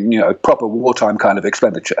 I mean, proper wartime kind of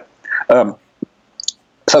expenditure. So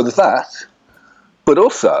there's that. But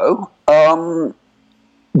also,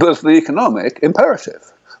 there's the economic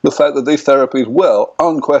imperative. The fact that these therapies will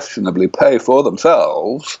unquestionably pay for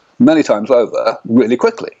themselves many times over really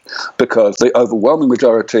quickly, because the overwhelming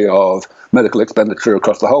majority of medical expenditure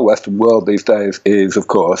across the whole Western world these days is, of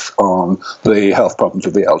course, on the health problems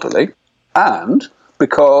of the elderly, and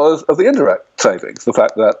because of the indirect savings, the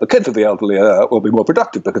fact that the kids of the elderly will be more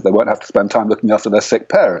productive because they won't have to spend time looking after their sick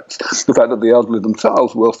parents, the fact that the elderly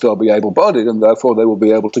themselves will still be able-bodied and therefore they will be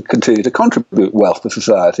able to continue to contribute wealth to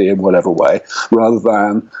society in whatever way, rather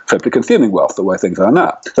than simply consuming wealth the way things are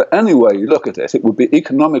now. So any way you look at it, it would be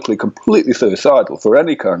economically completely suicidal for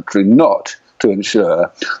any country not to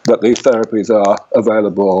ensure that these therapies are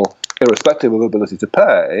available, irrespective of ability to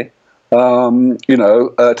pay,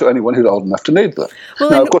 to anyone who's old enough to need them.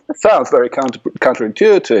 Now, of course, it sounds very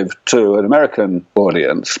counterintuitive to an American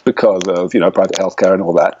audience because of, private healthcare and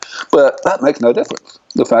all that, but that makes no difference.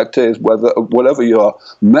 The fact is, whatever your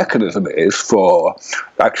mechanism is for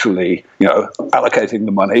actually, allocating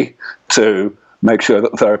the money to make sure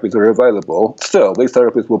that the therapies are available, still, these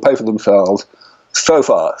therapies will pay for themselves so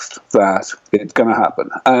fast that it's going to happen.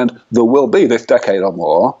 And there will be this decade or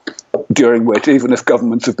more during which, even if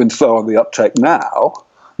governments have been slow on the uptake now,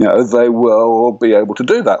 they will be able to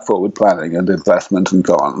do that forward planning and investment and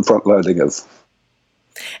so on, front loading of.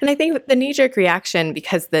 And I think the knee-jerk reaction,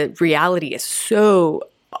 because the reality is so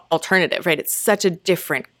alternative, right? It's such a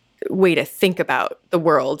different way to think about the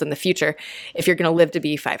world and the future if you're going to live to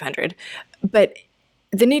be 500. But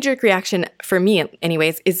the knee-jerk reaction, for me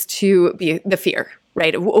anyways, is to be the fear,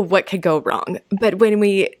 right? What could go wrong? But when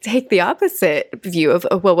we take the opposite view of,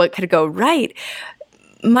 what could go right?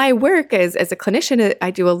 My work as a clinician,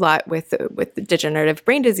 I do a lot with degenerative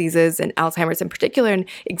brain diseases and Alzheimer's in particular. And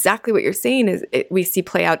exactly what you're saying is we see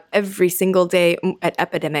play out every single day at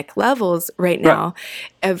epidemic levels right now,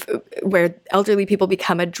 of where elderly people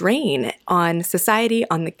become a drain on society,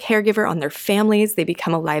 on the caregiver, on their families. They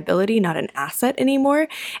become a liability, not an asset anymore.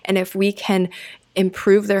 And if we can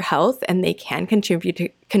improve their health and they can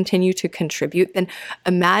continue to contribute, then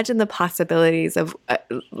imagine the possibilities of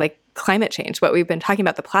climate change, what we've been talking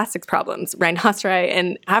about, the plastics problems, rhinoceri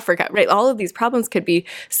in Africa, right? All of these problems could be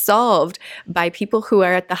solved by people who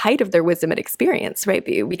are at the height of their wisdom and experience, right?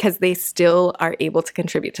 Because they still are able to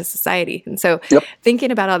contribute to society. And so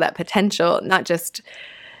thinking about all that potential, not just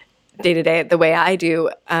day to day the way I do,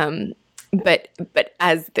 but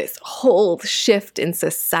as this whole shift in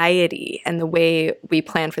society and the way we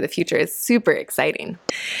plan for the future is super exciting.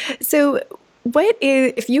 So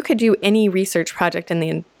if you could do any research project in the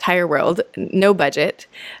entire world, no budget,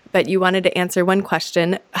 but you wanted to answer one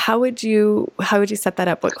question, how would you set that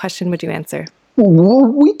up? What question would you answer?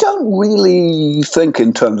 We don't really think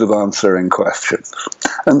in terms of answering questions.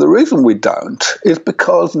 And the reason we don't is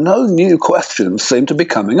because no new questions seem to be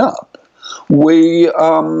coming up.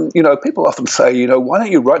 People often say, why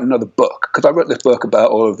don't you write another book? Because I wrote this book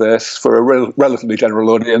about all of this for a relatively general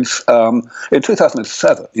audience in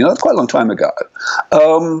 2007. That's quite a long time ago.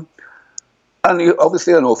 And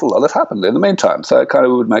obviously an awful lot has happened in the meantime, so it kind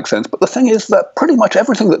of would make sense. But the thing is that pretty much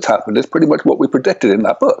everything that's happened is pretty much what we predicted in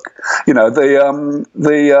that book.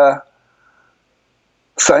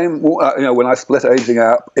 Same, when I split aging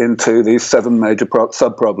up into these 7 major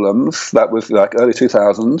sub-problems, that was like early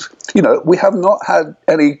 2000s, we have not had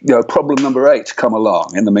any, problem number 8 come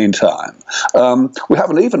along in the meantime. We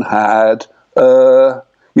haven't even had,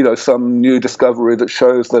 some new discovery that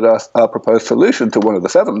shows that our proposed solution to one of the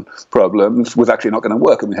 7 problems was actually not going to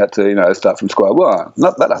work, and we had to, start from square one.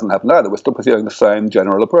 That hasn't happened either. We're still pursuing the same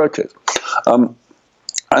general approaches.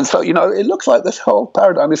 And so, it looks like this whole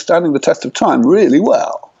paradigm is standing the test of time really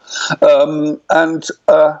well. Of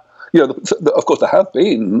course, there have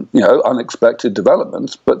been, unexpected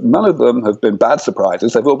developments, but none of them have been bad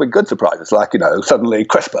surprises. They've all been good surprises, like, suddenly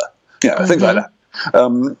CRISPR, things like that.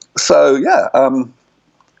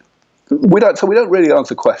 We don't really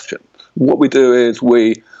answer questions. What we do is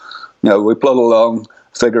we plod along,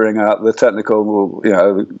 figuring out the technical,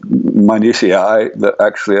 minutiae that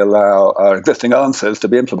actually allow our existing answers to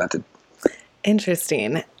be implemented.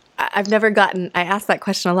 Interesting. I asked that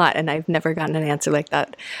question a lot, and I've never gotten an answer like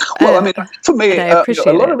that. Well, for me,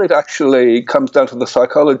 a lot of it actually comes down to the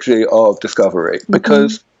psychology of discovery,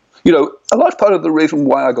 because, a large part of the reason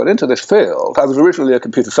why I got into this field, I was originally a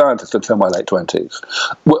computer scientist until my late 20s.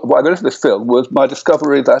 Why I got into this field was my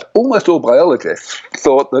discovery that almost all biologists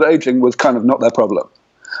thought that aging was kind of not their problem.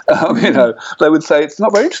 They would say, it's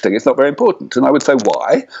not very interesting, it's not very important. And I would say,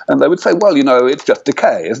 why? And they would say, well, it's just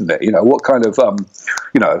decay, isn't it? What kind of,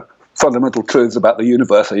 fundamental truths about the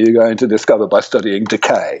universe are you going to discover by studying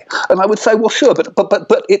decay? And I would say, well, sure,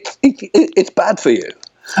 but it's bad for you.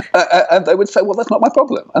 And they would say, well, that's not my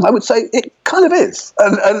problem. And I would say, it kind of is.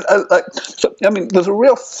 There's a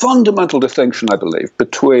real fundamental distinction, I believe,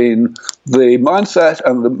 between the mindset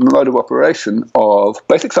and the mode of operation of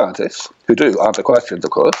basic scientists, who do answer questions,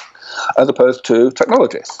 of course, as opposed to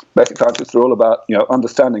technologists. Basic scientists are all about,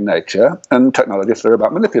 understanding nature, and technologists are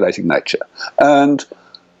about manipulating nature. And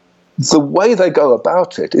the way they go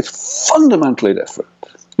about it is fundamentally different.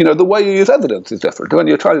 The way you use evidence is different. When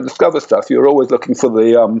you're trying to discover stuff, you're always looking for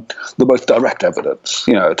the most direct evidence,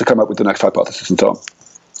 to come up with the next hypothesis and so on.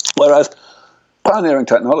 Whereas pioneering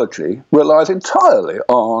technology relies entirely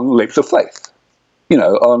on leaps of faith,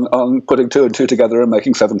 on putting 2 and 2 together and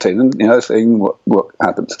making 17 and, seeing what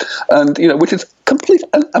happens. And, which is complete,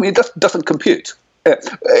 it just doesn't compute.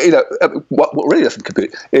 What really doesn't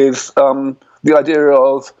compute is the idea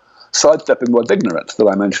of sidestepping one's ignorance that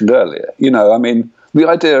I mentioned earlier. The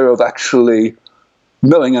idea of actually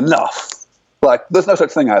knowing enough, like there's no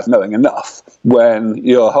such thing as knowing enough when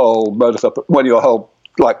your whole raison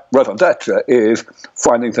d'etre is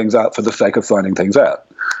finding things out for the sake of finding things out.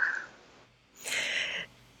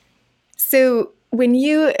 So when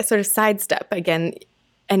you sort of sidestep again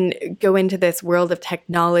and go into this world of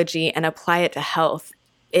technology and apply it to health,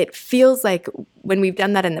 it feels like when we've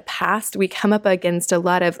done that in the past, we come up against a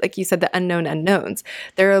lot of, like you said, the unknown unknowns.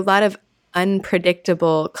 There are a lot of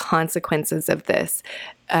unpredictable consequences of this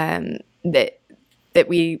that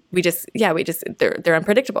they're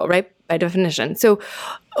unpredictable, right? By definition. So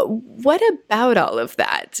what about all of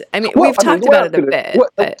that? We've talked about it a bit.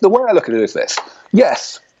 The way I look at it is this.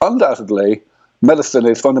 Yes, undoubtedly, medicine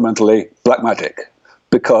is fundamentally black magic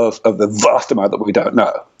because of the vast amount that we don't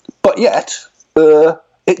know. But yet,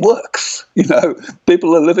 it works.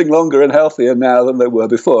 People are living longer and healthier now than they were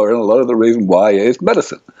before, and a lot of the reason why is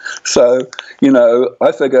medicine. So,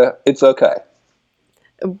 I figure it's okay.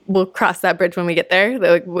 We'll cross that bridge when we get there.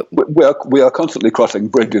 We are constantly crossing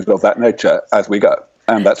bridges of that nature as we go,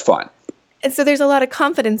 and that's fine. And so there's a lot of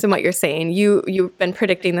confidence in what you're saying. You've been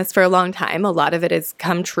predicting this for a long time. A lot of it has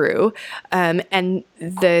come true. And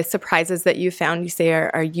the surprises that you found, you say,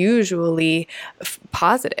 are usually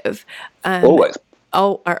positive. Always.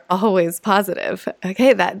 Are always positive.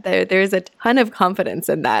 Okay, there's a ton of confidence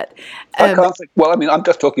in that. I can't think. Well, I'm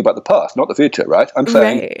just talking about the past, not the future, right? I'm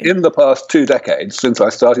saying in the past 2 decades, since I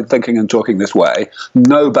started thinking and talking this way,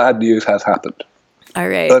 no bad news has happened. All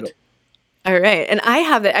right. All right. And I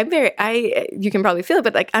have it. You can probably feel it,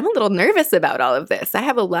 but I'm a little nervous about all of this. I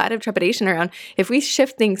have a lot of trepidation around if we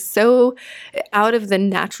shift things so out of the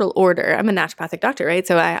natural order. I'm a naturopathic doctor, right?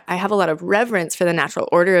 So I have a lot of reverence for the natural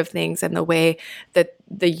order of things and the way that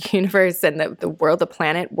the universe and the world, the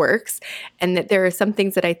planet works. And that there are some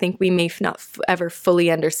things that I think we may not ever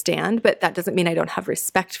fully understand, but that doesn't mean I don't have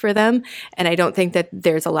respect for them. And I don't think that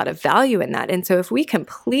there's a lot of value in that. And so if we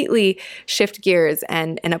completely shift gears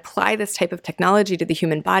and apply this type of technology to the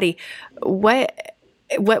human body, what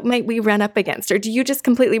might we run up against? Or do you just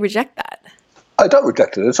completely reject that? I don't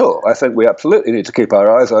reject it at all. I think we absolutely need to keep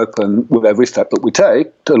our eyes open with every step that we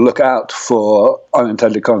take to look out for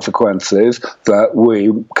unintended consequences that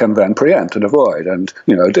we can then preempt and avoid and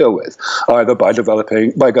deal with, either by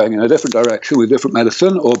going in a different direction with different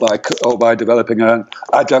medicine, or by developing an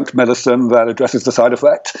adjunct medicine that addresses the side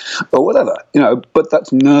effect, or whatever. But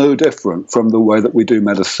that's no different from the way that we do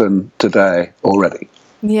medicine today already.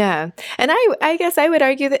 Yeah. And I guess I would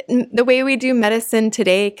argue that the way we do medicine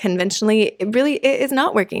today conventionally, it really is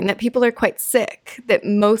not working, that people are quite sick, that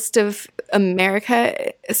most of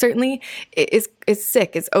America certainly is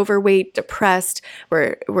sick, is overweight, depressed,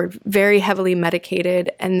 we're very heavily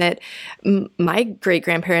medicated, and that my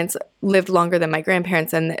great-grandparents lived longer than my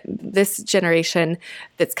grandparents, and this generation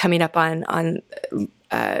that's coming up on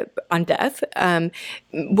death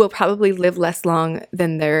will probably live less long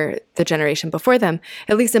than the generation before them,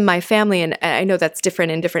 at least in my family. And I know that's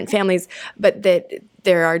different in different families, but that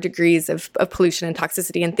there are degrees of pollution and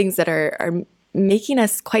toxicity and things that are making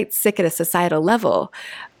us quite sick at a societal level.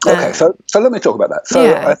 Okay, so let me talk about that. So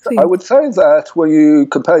Yeah, I would say that when you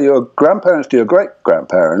compare your grandparents to your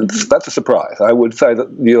great-grandparents, that's a surprise. I would say that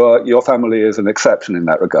your family is an exception in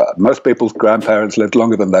that regard. Most people's grandparents lived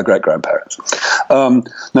longer than their great-grandparents.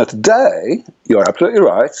 Now today, you're absolutely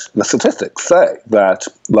right. The statistics say that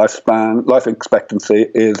life expectancy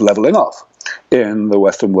is leveling off in the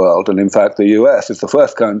Western world, and in fact, the US is the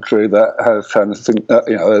first country that has shown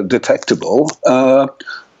a detectable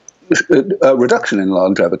a reduction in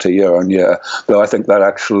longevity year on year, though I think that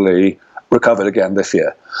actually recovered again this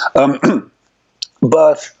year.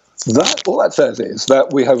 But all that says is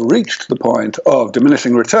that we have reached the point of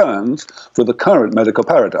diminishing returns for the current medical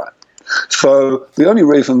paradigm. So the only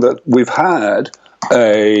reason that we've had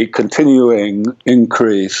a continuing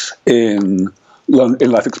increase in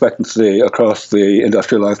life expectancy across the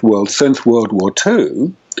industrialized world since World War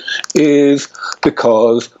II is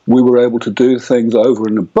because we were able to do things over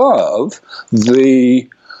and above the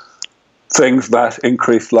things that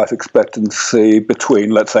increased life expectancy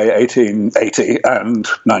between, let's say, 1880 and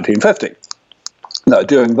 1950. Now,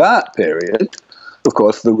 during that period, of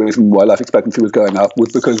course, the reason why life expectancy was going up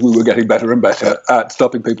was because we were getting better and better at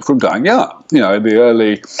stopping people from dying young. In the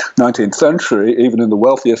early 19th century, even in the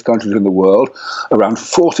wealthiest countries in the world, around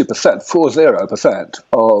 40%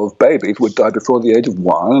 of babies would die before the age of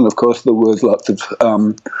 1. And of course, there was lots of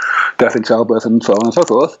death in childbirth and so on and so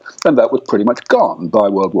forth. And that was pretty much gone by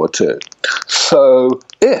World War II. So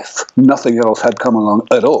if nothing else had come along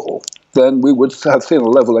at all, then we would have seen a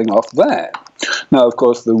leveling off then. Now, of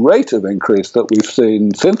course, the rate of increase that we've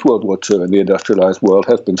seen since World War II in the industrialized world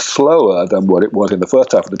has been slower than what it was in the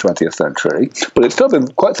first half of the 20th century, but it's still been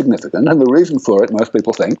quite significant, and the reason for it, most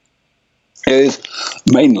people think, is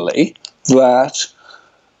mainly that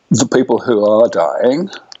the people who are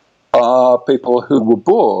dying are people who were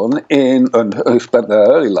born in and who spent their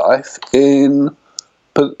early life in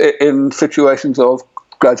situations of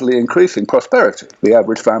gradually increasing prosperity. The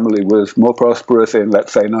average family was more prosperous in,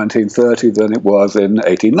 let's say, 1930 than it was in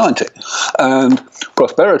 1890. And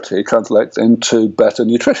prosperity translates into better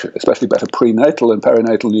nutrition, especially better prenatal and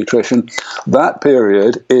perinatal nutrition. That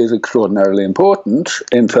period is extraordinarily important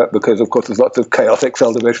because, of course, there's lots of chaotic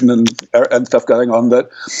cell division and stuff going on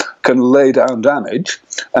that can lay down damage,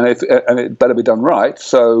 and it better be done right.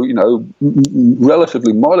 So,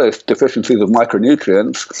 relatively modest deficiencies of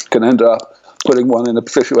micronutrients can end up putting one in a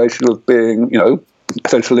situation of being,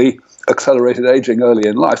 essentially accelerated aging early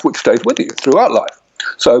in life, which stays with you throughout life.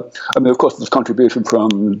 So, of course, there's contribution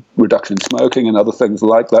from reduction in smoking and other things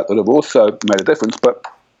like that have also made a difference, but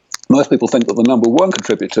most people think that the number one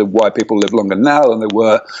contributor why people live longer now than they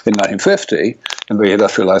were in 1950 in the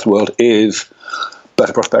industrialized world is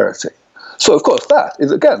better prosperity. So, of course, that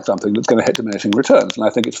is, again, something that's going to hit diminishing returns. And I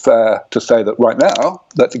think it's fair to say that right now,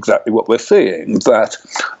 that's exactly what we're seeing, that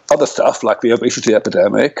other stuff, like the obesity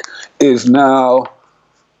epidemic, is now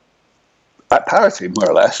at parity, more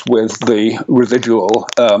or less, with the residual,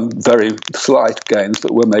 very slight gains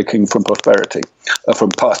that we're making from prosperity, from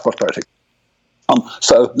past prosperity.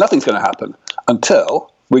 So nothing's going to happen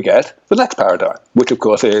until we get the next paradigm, which, of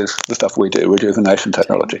course, is the stuff we do, rejuvenation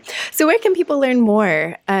technology. So where can people learn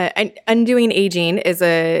more? Undoing Aging is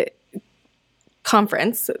a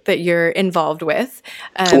conference that you're involved with.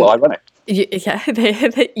 Well, I run it.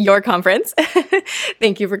 Your conference.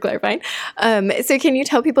 Thank you for clarifying. So can you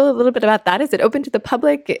tell people a little bit about that? Is it open to the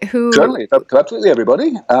public? Certainly, it's to absolutely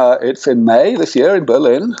everybody. It's in May this year in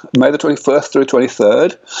Berlin, May the 21st through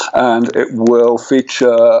 23rd, and it will feature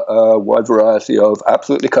a wide variety of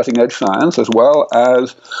absolutely cutting-edge science, as well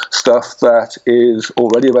as stuff that is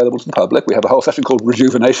already available to the public. We have a whole session called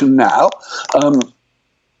Rejuvenation Now.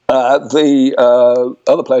 The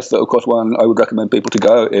other place that, of course, one I would recommend people to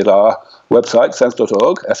go is our website,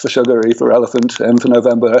 sense.org, S for sugar, E for elephant, M for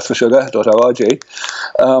November, S for sugar.org.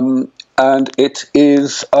 And it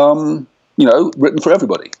is, written for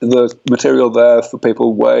everybody. There's material there for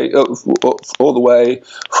people all the way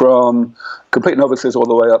from complete novices all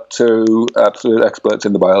the way up to absolute experts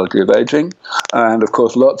in the biology of aging. And of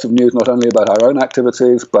course, lots of news not only about our own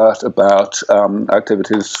activities, but about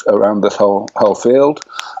activities around this whole field.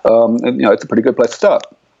 And it's a pretty good place to start.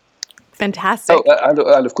 Fantastic. Oh,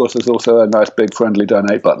 and of course, there's also a nice big friendly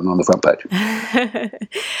donate button on the front page.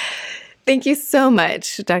 Thank you so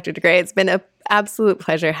much, Dr. de Grey. It's been an absolute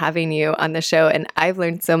pleasure having you on the show, and I've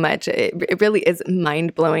learned so much. It really is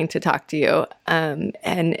mind-blowing to talk to you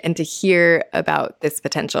and to hear about this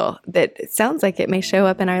potential that it sounds like it may show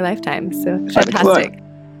up in our lifetime. So fantastic.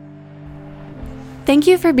 Thank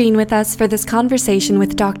you for being with us for this conversation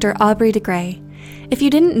with Dr. Aubrey de Grey. If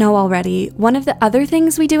you didn't know already, one of the other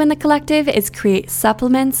things we do in the collective is create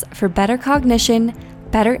supplements for better cognition,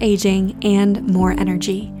 better aging, and more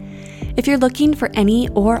energy. If you're looking for any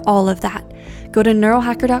or all of that, go to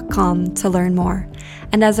neurohacker.com to learn more.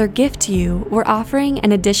 And as our gift to you, we're offering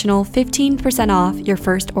an additional 15% off your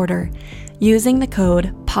first order using the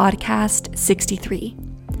code PODCAST63.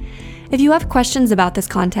 If you have questions about this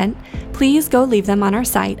content, please go leave them on our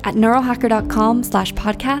site at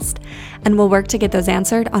neurohacker.com/podcast, and we'll work to get those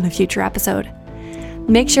answered on a future episode.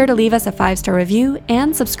 Make sure to leave us a 5-star review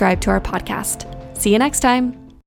and subscribe to our podcast. See you next time.